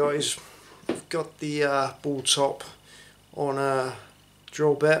 So guys, I've got the ball top on a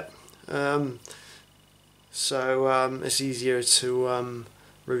drill bit, so it's easier to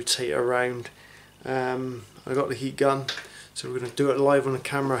rotate around. I got the heat gun, so we're going to do it live on the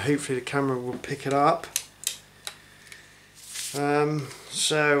camera. Hopefully the camera will pick it up.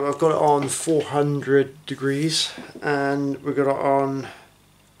 So I've got it on 400 degrees, and we've got it on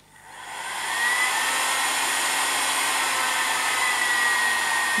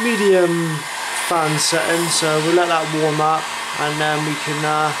medium fan setting, so we'll let that warm up, and then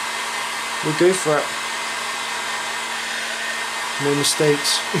we'll go for it. No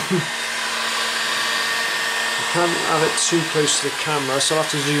mistakes. I can't have it too close to the camera, so I'll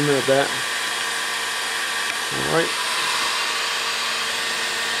have to zoom in a bit. Alright.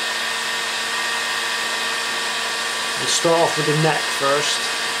 We'll start off with the neck first.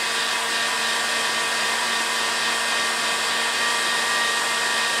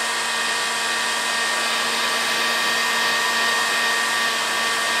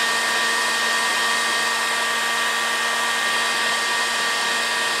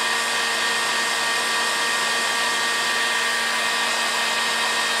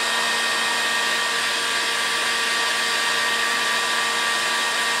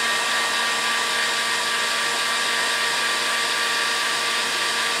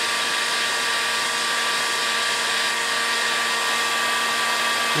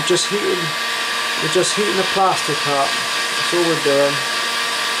 We're just heating the plastic up. That's all we're doing.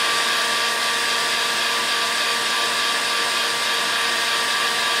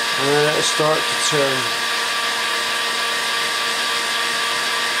 And then it'll start to turn.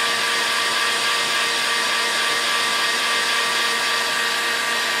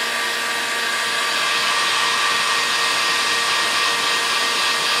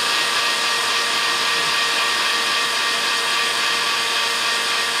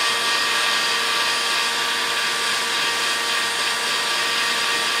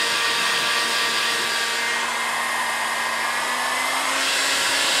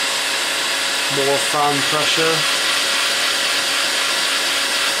 More fan pressure.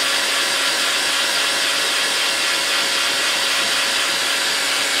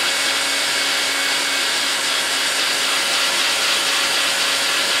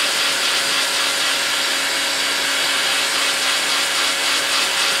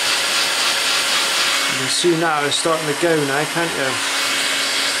 You can see now it's starting to go now, can't you?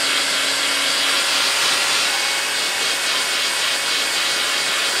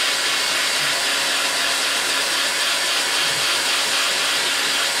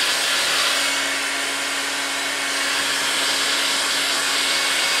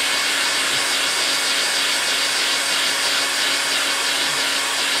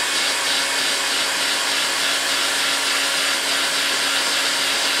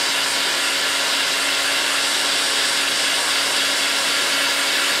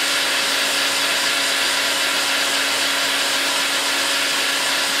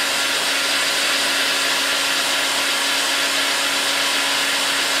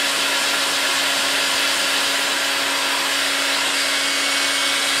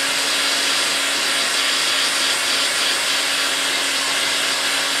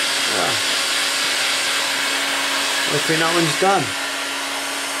 I think that one's done.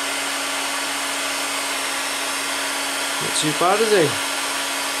 Not too bad, is he?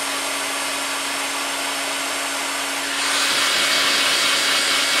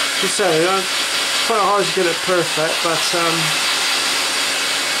 Just say, it's quite hard to get it perfect, but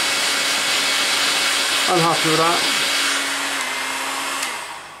I'm happy with that.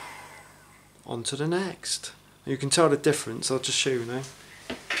 On to the next. You can tell the difference, I'll just show you now.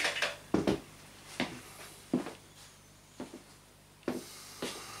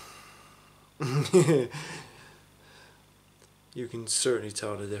 You can certainly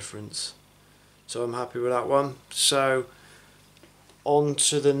tell the difference, so I'm happy with that one. So on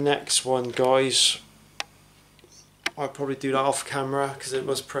to the next one, guys. I'll probably do that off camera because it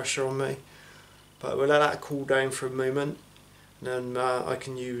was pressure on me, but we'll let that cool down for a moment, and then I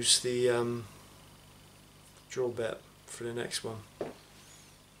can use the drill bit for the next one.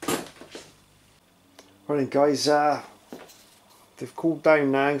 Right guys, they've cooled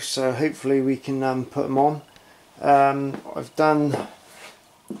down now, so hopefully we can put them on. I've done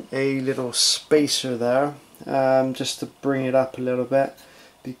a little spacer there just to bring it up a little bit,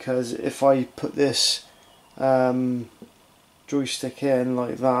 because if I put this joystick in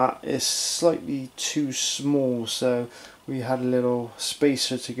like that, it's slightly too small, so we had a little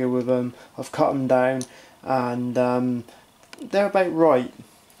spacer to go with them. I've cut them down, and they're about right.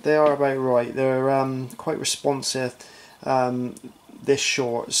 They are about right. They're quite responsive. This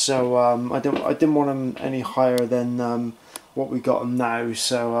short, so I didn't want them any higher than what we got them now,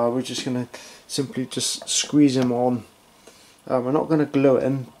 so we're just gonna simply just squeeze them on. We're not going to glue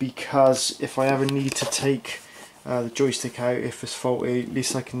them, because if I ever need to take the joystick out, if it's faulty, at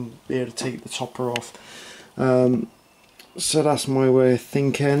least I can be able to take the topper off. So that's my way of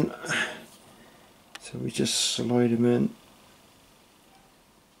thinking. So we just slide them in.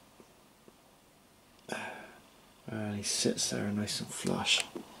 And he sits there nice and flush.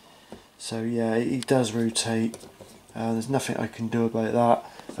 So yeah, he does rotate. There's nothing I can do about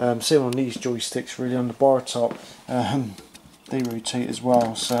that. Same on these joysticks really on the bar top. They rotate as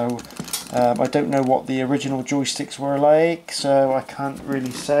well, so I don't know what the original joysticks were like, so I can't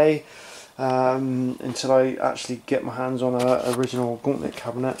really say until I actually get my hands on a original Gauntlet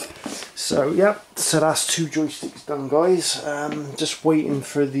cabinet. So yeah, so that's 2 joysticks done, guys. Just waiting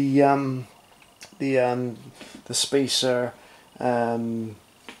for the spacer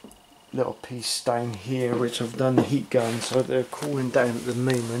little piece down here, which I've done the heat gun, so they're cooling down at the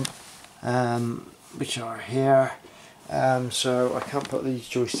moment, which are here. So I can't put these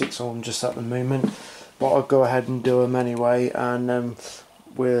joysticks on just at the moment, but I'll go ahead and do them anyway, and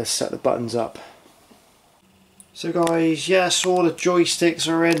we'll set the buttons up. So guys, yes, all the joysticks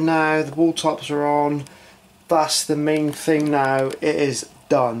are in now, the wall tops are on. That's the main thing now. It is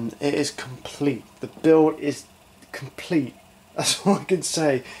done, it is complete, the build is complete. That's all I can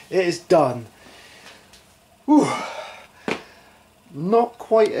say. It is done. Whew. Not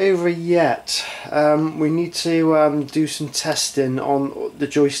quite over yet. We need to do some testing on the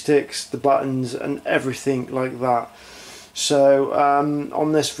joysticks, the buttons and everything like that. So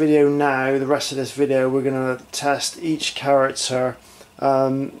on this video now, the rest of this video, we're going to test each character,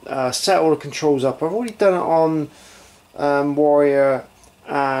 set all the controls up. I've already done it on Warrior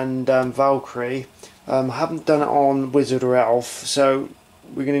and Valkyrie. I haven't done it on Wizard or Elf, so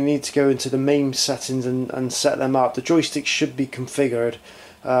we're going to need to go into the main settings and set them up. The joysticks should be configured.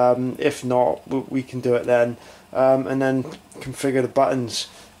 If not, we can do it then, and then configure the buttons.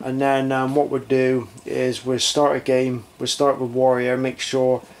 And then what we'll do is we'll start a game. We'll start with Warrior, make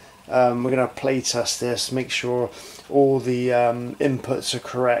sure we're going to play test this, make sure all the inputs are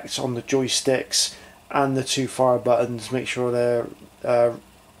correct on the joysticks and the 2 fire buttons, make sure they're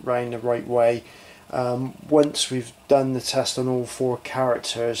running the right way. Once we've done the test on all 4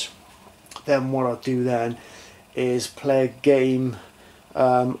 characters, then what I'll do then is play a game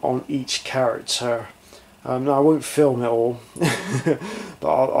on each character. Now I won't film it all, but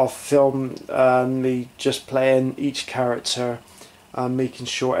I'll film me just playing each character and making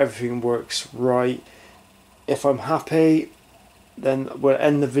sure everything works right. If I'm happy, then we'll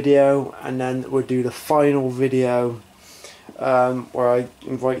end the video, and then we'll do the final video where I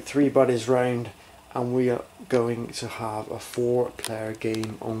invite 3 buddies round, and we are going to have a 4-player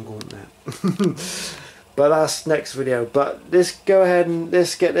game on Gauntlet. But that's next video. But let's go ahead and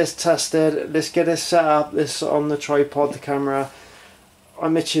let's get this tested. Let's get this set up. This on the tripod, the camera.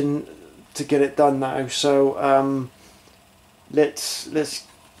 I'm itching to get it done now. So let's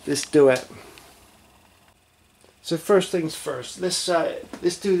do it. So first things first. Let's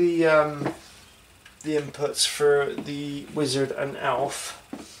do the inputs for the Wizard and Elf.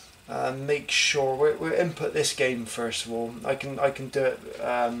 Make sure we input this game first of all. I can do it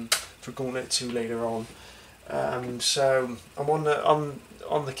for Gauntlet 2 later on. So I'm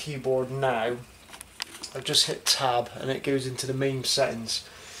on the keyboard now. I've just hit tab and it goes into the main settings.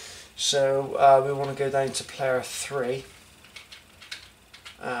 So we want to go down to player 3,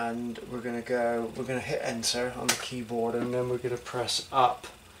 and we're gonna hit enter on the keyboard, and then we're gonna press up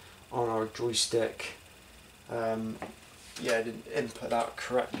on our joystick. Yeah, I didn't input that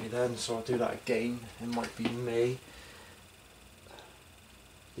correctly then, so I'll do that again. It might be me.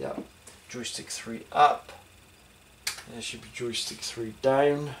 Yep, joystick 3 up. There should be joystick 3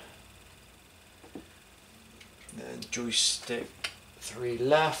 down. Then joystick 3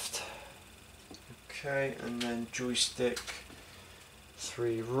 left. Okay, and then joystick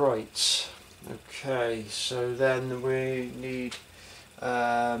 3 right. Okay, so then we need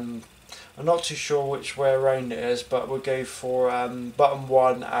I'm not too sure which way around it is, but we'll go for button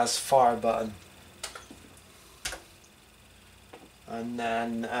 1 as fire button, and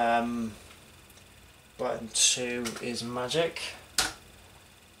then button 2 is magic.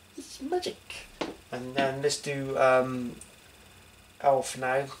 It's magic. And then let's do Elf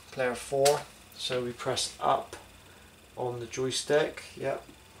now, player 4. So we press up on the joystick, yep,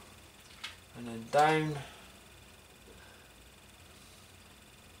 and then down.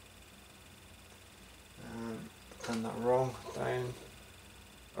 Done that wrong, down.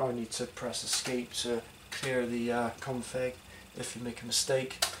 Oh, I need to press escape to clear the config if you make a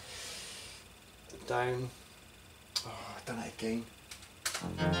mistake. Down. Oh, I've done it again.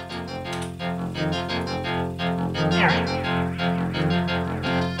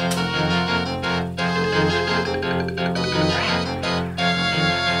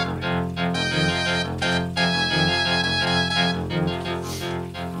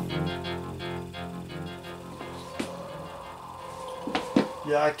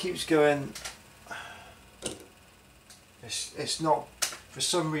 Yeah, it keeps going. It's not, for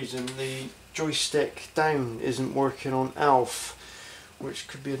some reason joystick down isn't working on Elf, which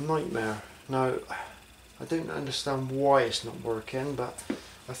could be a nightmare. Now, I don't understand why it's not working, but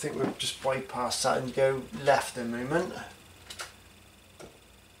I think we'll just bypass that and go left a moment.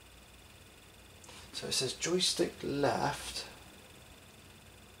 So it says joystick left,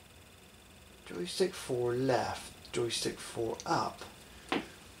 joystick 4 left, joystick 4 up.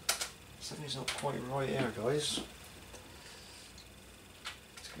 Something's not quite right here, guys.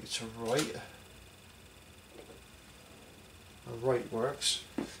 Let's go to right. Right works.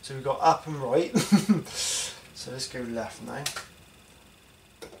 So we've got up and right. So let's go left now.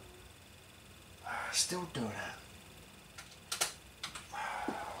 Still doing it.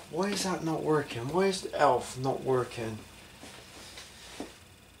 Why is that not working? Why is the Elf not working?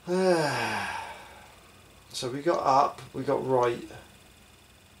 So we got up, we got right,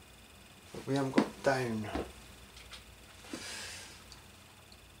 but we haven't got down.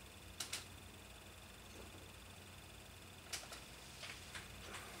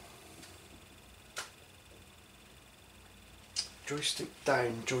 Joystick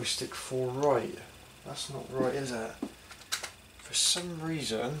down, joystick 4 right. That's not right, is it? For some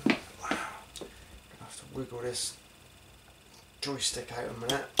reason, I'm going to have to wiggle this joystick out a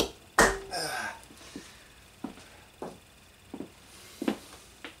minute.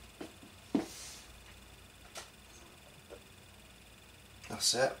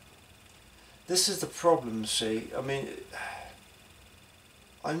 That's it. This is the problem, see. I mean,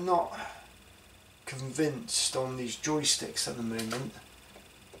 I'm not convinced on these joysticks at the moment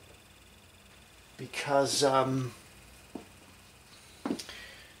because I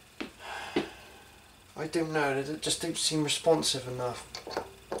don't know, they just don't seem responsive enough.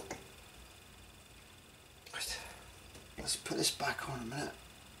 Let's put this back on a minute.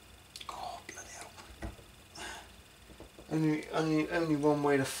 Oh, bloody hell. Only one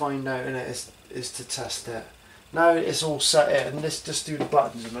way to find out in it is to test it. Now it's all set in, let's just do the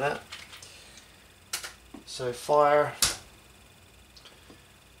buttons a minute. So fire.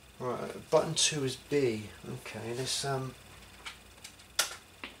 Right, button 2 is B. Okay, let's and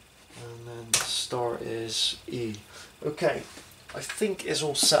then start is E. Okay, I think it's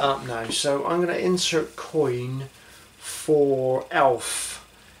all set up now. So I'm going to insert coin for Elf.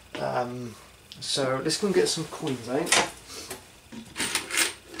 So let's go and get some coins out.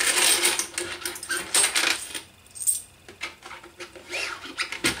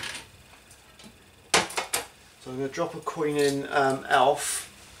 So I'm going to drop a coin in Elf.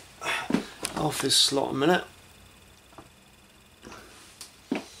 Elf is slot a minute.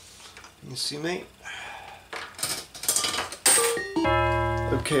 You can see me.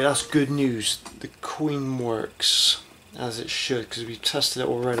 Okay, that's good news. The coin works as it should because we've tested it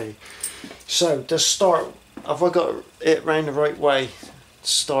already. So to start, have I got it round the right way?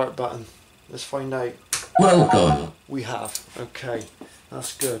 Start button. Let's find out. Welcome. We have. Okay,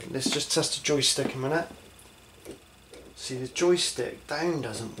 that's good. Let's just test the joystick a minute. See, the joystick down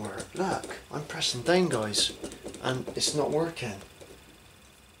doesn't work. Look, I'm pressing down, guys, and it's not working.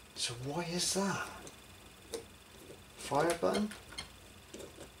 So why is that? Fire button?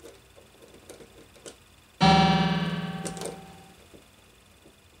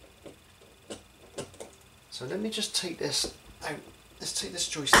 So let me just take this out. Let's take this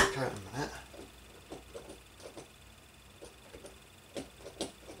joystick out a minute.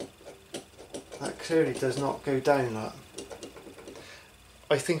 That clearly does not go down, look.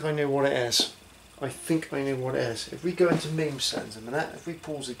 I think I know what it is. I think I know what it is. If we go into meme settings a minute, if we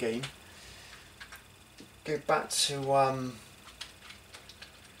pause the game, go back to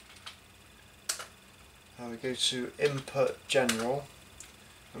we go to input general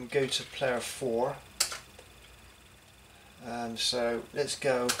and go to player 4. So let's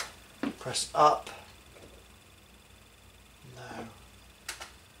go, press up. No,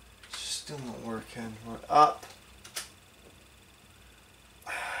 it's still not working. We're up.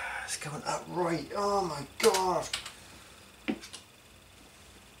 It's going up right. Oh my god.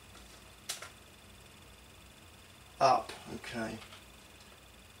 Up, okay.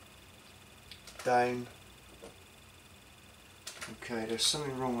 Down. Okay, there's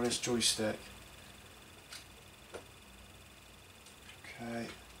something wrong with this joystick. Okay,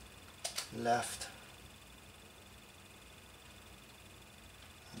 left.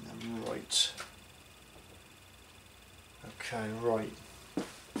 And then right. Okay, right.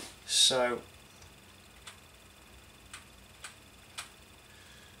 So,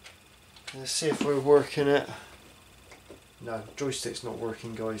 let's see if we're working it. No, joystick's not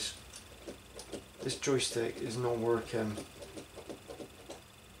working, guys. This joystick is not working.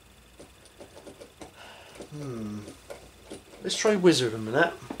 Let's try Wizard a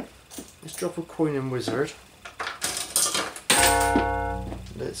minute. Let's drop a coin in Wizard.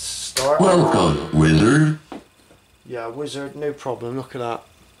 Let's start. Welcome, Wizard. Yeah, Wizard, no problem. Look at that.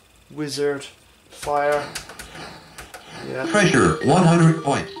 Wizard, fire. Yeah. Treasure, 100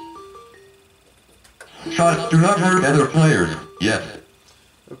 points. Shots do not hurt other players. Yes.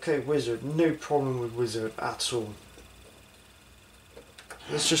 Okay, Wizard, no problem with Wizard at all.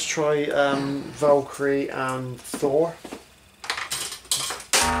 Let's just try Valkyrie and Thor.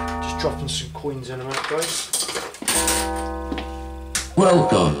 Just dropping some coins in a minute, guys.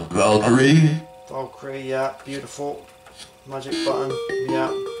 Welcome, Valkyrie. Valkyrie, yeah, beautiful. Magic button, yeah.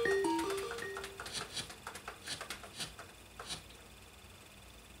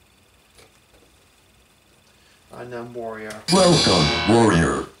 And then Warrior. Welcome,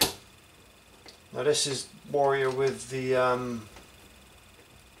 Warrior. Now this is Warrior with the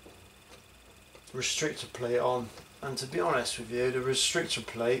restrictor plate on, and to be honest with you, the restrictor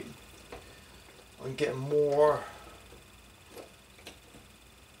plate, I'm getting more,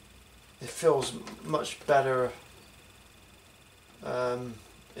 it feels much better in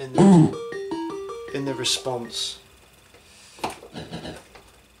the response.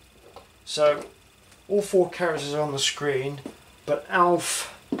 So all 4 characters are on the screen, but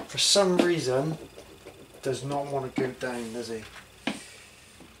Alf, for some reason, does not want to go down, does he?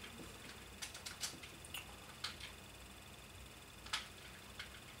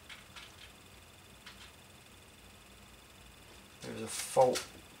 There's a fault.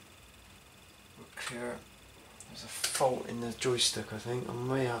 Look here. There's a fault in the joystick, I think. I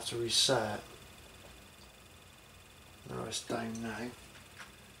may have to reset it. No, it's down now.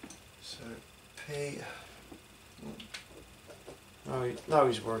 So P. Now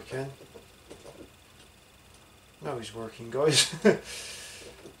he's working. Now he's working, guys.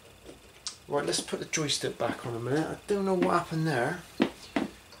 Right, let's put the joystick back on a minute. I don't know what happened there.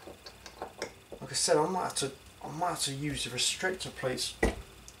 Like I said, I might have to use the restrictor plates. Let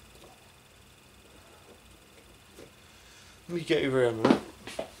me get you here a minute.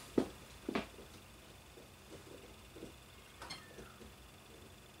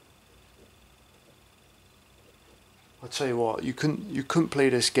 I'll tell you what, you couldn't play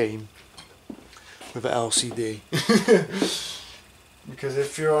this game with an LCD. Because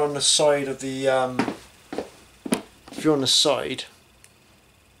if you're on the side of the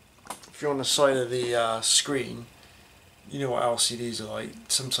screen, you know what LCDs are like.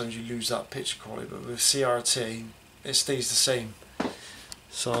 Sometimes you lose that picture quality, but with CRT it stays the same.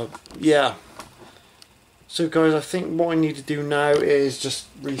 So yeah. So guys, I think what I need to do now is just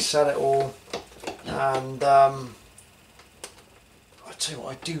reset it all, and I tell you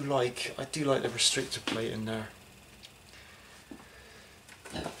what, I do like the restrictor plate in there.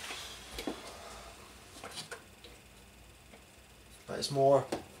 But it's more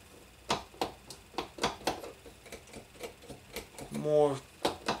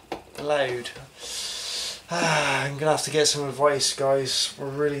loud. I'm gonna have to get some advice, guys. I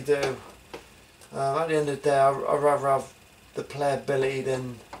really do. At the end of the day, I'd rather have the playability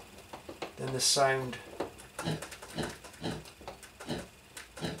than the sound.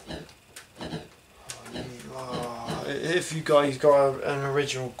 If you guys got an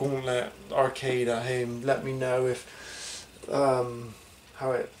original Gauntlet arcade at home, let me know if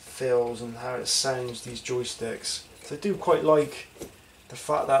how it feels and how it sounds, these joysticks. So I do quite like the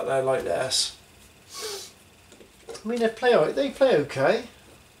fact that they're like this. I mean, they play okay.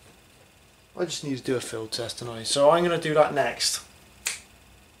 I just need to do a field test tonight, so I'm going to do that next.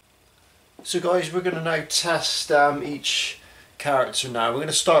 So guys, we're going to now test each character now. We're going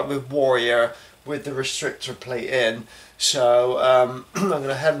to start with Warrior with the restrictor plate in. So I'm going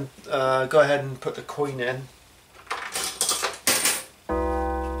to go ahead and put the coin in.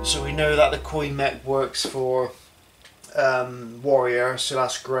 So we know that the coin mech works for Warrior, so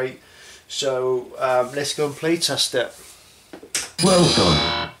that's great. So let's go and play test it.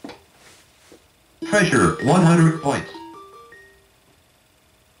 Welcome. Treasure, 100 points.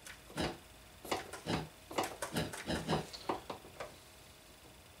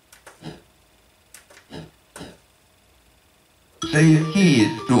 Save keys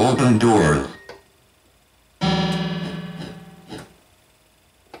to open doors.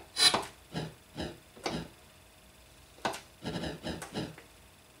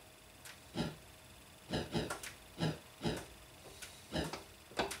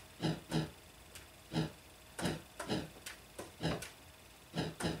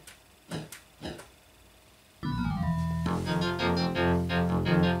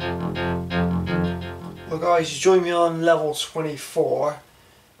 Well guys, you joined me on level 24,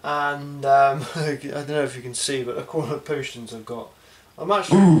 and I don't know if you can see, but the corner potions I've got. I'm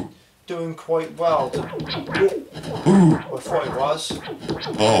actually doing quite well. I thought it was.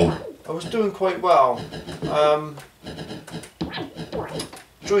 Oh. I was doing quite well.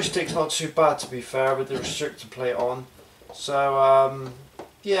 Joystick's not too bad, to be fair, with the restrictor plate on. So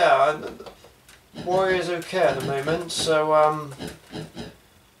yeah, Warrior's okay at the moment. So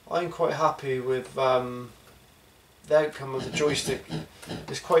I'm quite happy with the outcome of the joystick.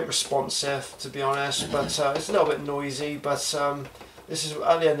 It's quite responsive, to be honest, but it's a little bit noisy. But this is,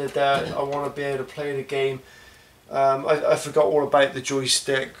 at the end of the day, I want to be able to play the game. I forgot all about the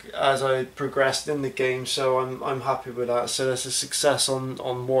joystick as I progressed in the game, so I'm happy with that. So that's a success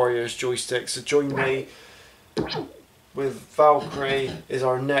on Warrior's joystick. So join me with Valkyrie is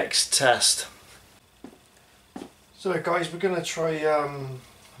our next test. So guys, we're gonna try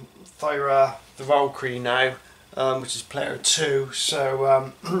the Valkyrie now, which is player 2.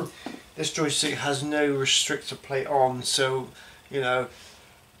 So this joystick has no restrictor plate on, so you know.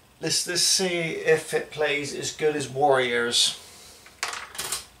 Let's see if it plays as good as Warriors.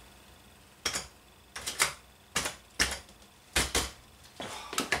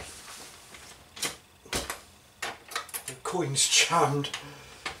 The coin's jammed.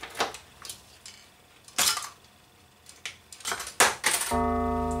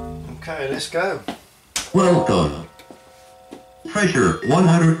 Okay, let's go. Well done. Pressure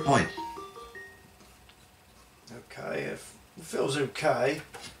 100 points. Okay, it feels okay.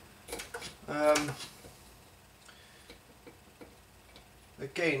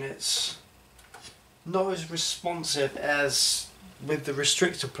 Again, it's not as responsive as with the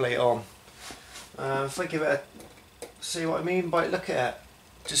restrictor plate on. If I give it a, see what I mean by, look at it,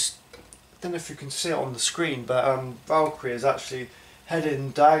 just, I don't know if you can see it on the screen, but Valkyrie is actually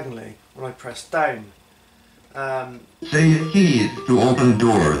heading diagonally when I press down. Say keys to open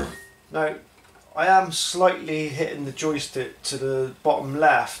doors. Now, I am slightly hitting the joystick to the bottom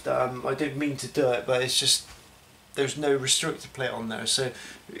left. I didn't mean to do it, but it's just there's no restrictor plate on there, so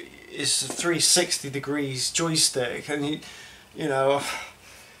it's a 360 degrees joystick, and you know,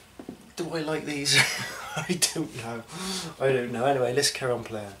 do I like these? I don't know. I don't know. Anyway, let's carry on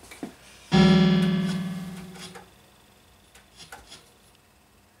playing.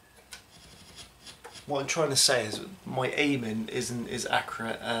 What I'm trying to say is my aiming isn't as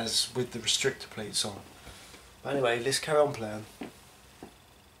accurate as with the restrictor plates on. But anyway, let's carry on playing.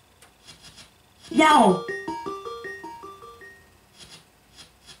 No.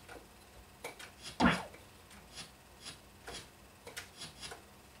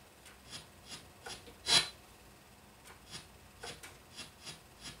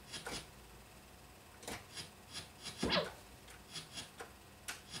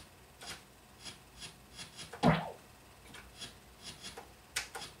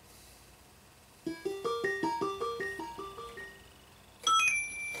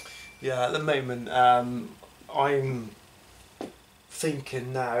 Yeah, at the moment, I'm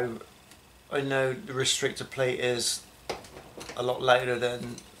thinking now, I know the restrictor plate is a lot louder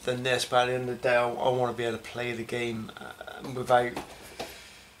than this, but at the end of the day, I want to be able to play the game without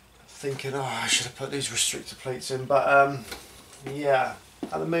thinking, oh, I should have put these restrictor plates in. But yeah,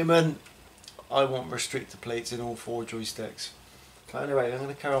 at the moment, I want restrictor plates in all 4 joysticks. But anyway, I'm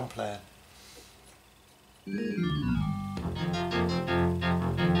going to carry on playing.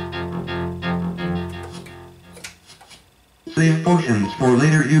 Save potions for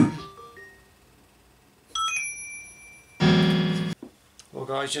later use. Well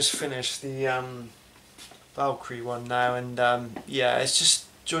guys, just finished the Valkyrie one now, and yeah, it's just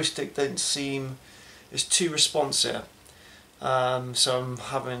joystick don't seem, it's too responsive, so I'm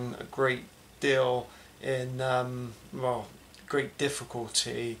having a great deal in well, great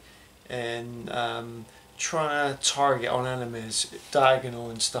difficulty in trying to target on enemies diagonal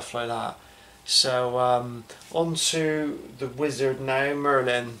and stuff like that. So on to the wizard now,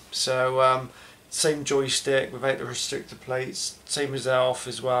 Merlin. So same joystick without the restrictor plates, same as elf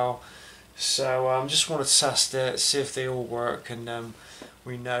as well. So just want to test it, see if they all work, and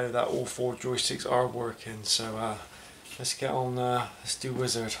we know that all 4 joysticks are working. So let's get on, let's do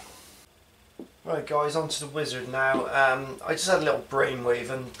wizard. Right guys, on to the wizard now. I just had a little brainwave,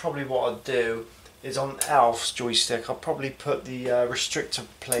 and probably what I'll do is on elf's joystick, I'll probably put the restrictor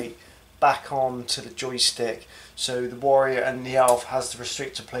plate back on to the joystick, so the warrior and the elf has the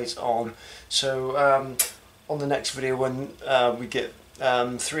restrictor plates on. So on the next video, when we get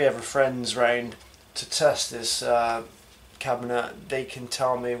 3 other friends round to test this cabinet, they can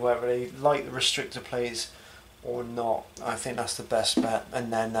tell me whether they like the restrictor plates or not. I think that's the best bet,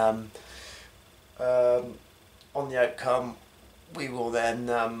 and then on the outcome we will then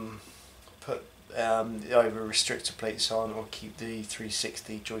put either restrictor plates on or keep the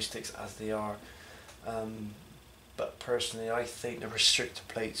 360 joysticks as they are. But personally I think the restrictor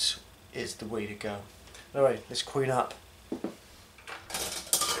plates is the way to go. Alright, let's coin up.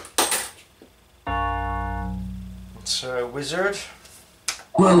 So wizard.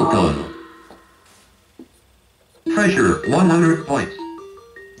 Well done. Pressure 100 points.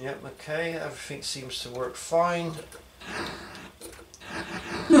 Yep, okay, everything seems to work fine.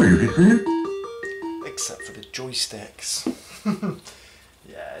 Except for the joysticks.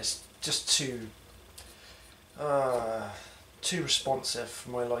 Yeah, it's just too responsive for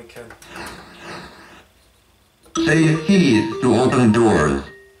my liking. Say keys to open doors.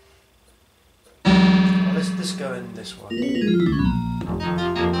 Well, let's go in this one.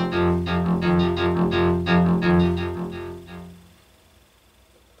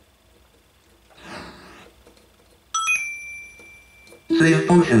 Save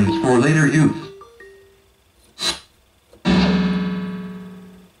potions for later use.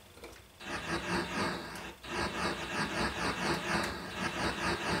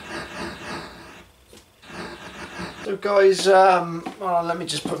 So guys, well, let me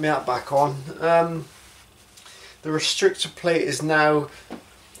just put my hat back on. The restrictor plate is now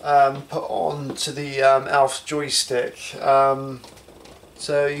put on to the ELF joystick,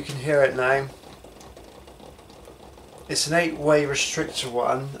 so you can hear it now. It's an 8-way restrictor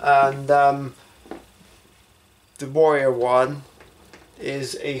one, and the Warrior one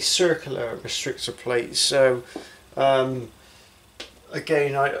is a circular restrictor plate. So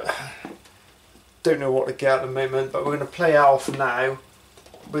again, I don't know what to get at the moment, but we're going to play ELF now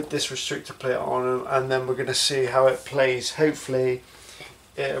with this restrictor plate on, and then we're going to see how it plays. Hopefully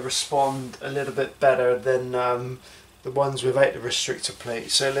it'll respond a little bit better than the ones without the restrictor plate.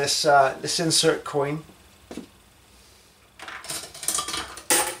 So let's insert coin.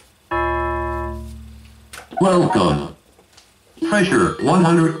 Well done. Pressure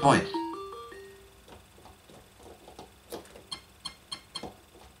 100 points.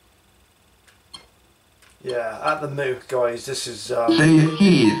 Yeah, at the moment, guys, this is Save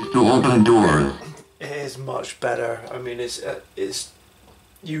keys to open doors. it is much better. I mean, it's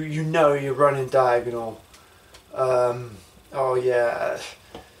you know you're running diagonal. Oh yeah,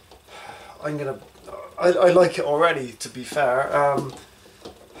 I like it already, to be fair.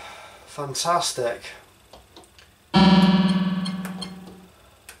 Fantastic.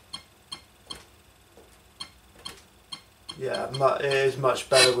 Yeah, it is much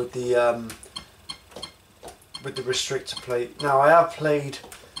better with the restrictor plate. Now I have played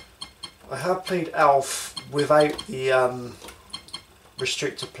ELF without the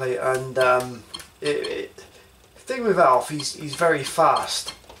restrictor plate, and the thing with ELF, he's very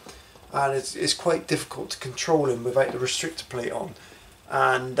fast, and it's quite difficult to control him without the restrictor plate on,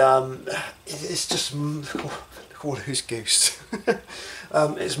 and it's just look at all those ghosts.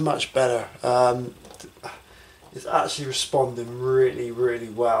 It's much better. It's actually responding really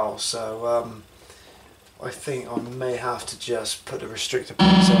well, so I think I may have to just put the restrictor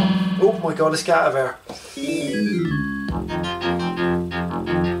plates on. Oh my god, let's get out of here.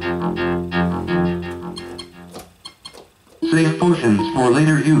 Save potions for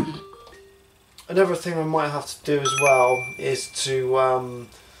later use. Another thing I might have to do as well is to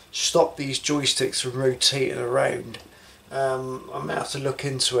stop these joysticks from rotating around. I may have to look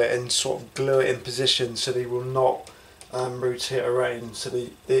into it and sort of glue it in position so they will not rotate around. So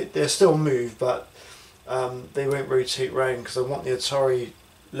they'll still move, but they won't rotate around, because I want the Atari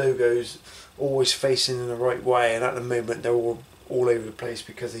logos always facing in the right way, and at the moment they're all over the place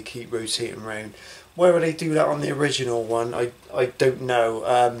because they keep rotating around. Whether they do that on the original one, I don't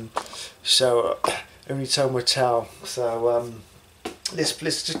know. So only time will tell. So let's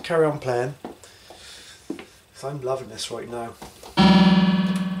just carry on playing. So I'm loving this right now.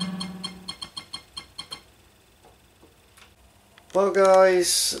 Well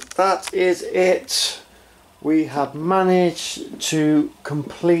guys, that is it. We have managed to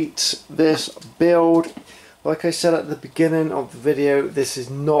complete this build. Like I said at the beginning of the video, this is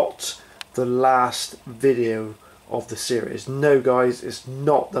not the last video of the series. No guys, it's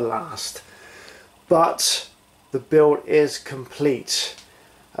not the last. But the build is complete.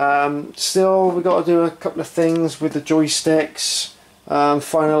 Still, we've got to do a couple of things with the joysticks,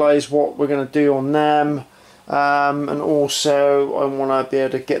 finalise what we're going to do on them, and also I want to be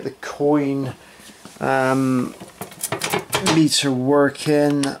able to get the coin meter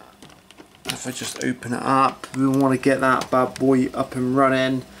working. If I just open it up, we want to get that bad boy up and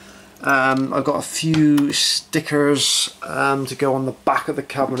running. I've got a few stickers to go on the back of the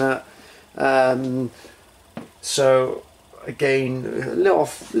cabinet, so again, little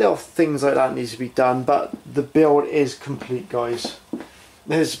things like that needs to be done, but the build is complete, guys.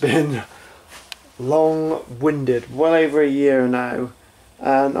 It's been long-winded, well over a year now,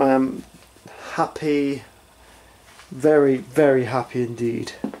 and I am happy, very, very happy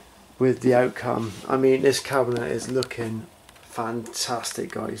indeed with the outcome. I mean, this cabinet is looking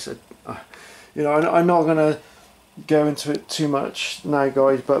fantastic, guys. You know, I'm not gonna go into it too much now,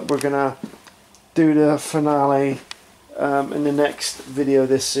 guys, but we're gonna do the finale in the next video of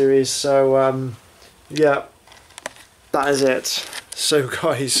this series. So yeah, that is it. So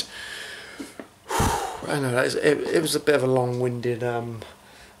guys, I know it was a bit of a long-winded on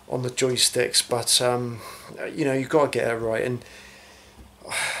the joysticks, but you know, you've got to get it right, and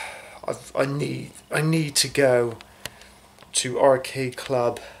I need to go to Arcade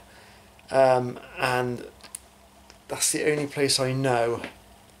Club, and that's the only place I know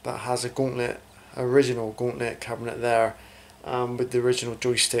that has a Gauntlet, original Gauntlet cabinet there, with the original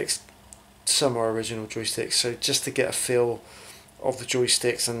joysticks. Some are original joysticks, so just to get a feel of the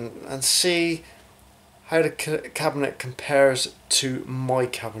joysticks and see how the cabinet compares to my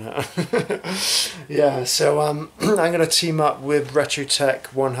cabinet. Yeah, so I'm going to team up with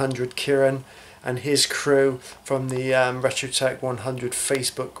RetroTech 100 Kieran and his crew from the RetroTech 100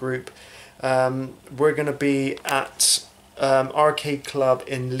 Facebook group. We're going to be at Arcade Club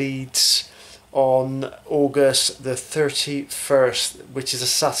in Leeds on August the 31st, which is a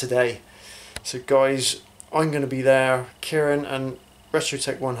Saturday. So guys, I'm going to be there. Kieran and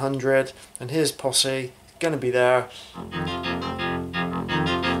RetroTech 100 and his posse going to be there.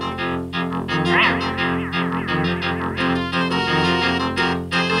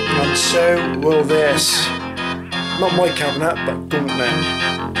 And so will this. Not my cabinet, but Gauntlet.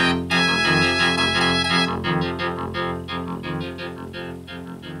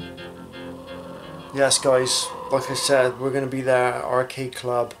 Yes guys, like I said, we're going to be there at Arcade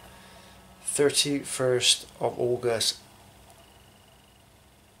Club 31st of August.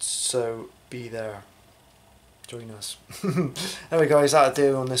 So be there. Join us. Anyway guys, that'll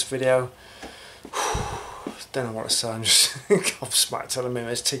do on this video. Don't know what to say, I'm just gobsmacked at the moment.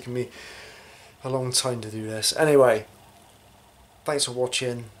 It's taken me a long time to do this. Anyway, thanks for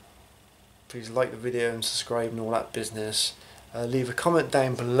watching. Please like the video and subscribe and all that business. Leave a comment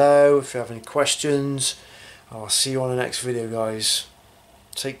down below if you have any questions. I'll see you on the next video, guys.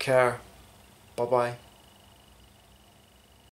 Take care. Bye bye.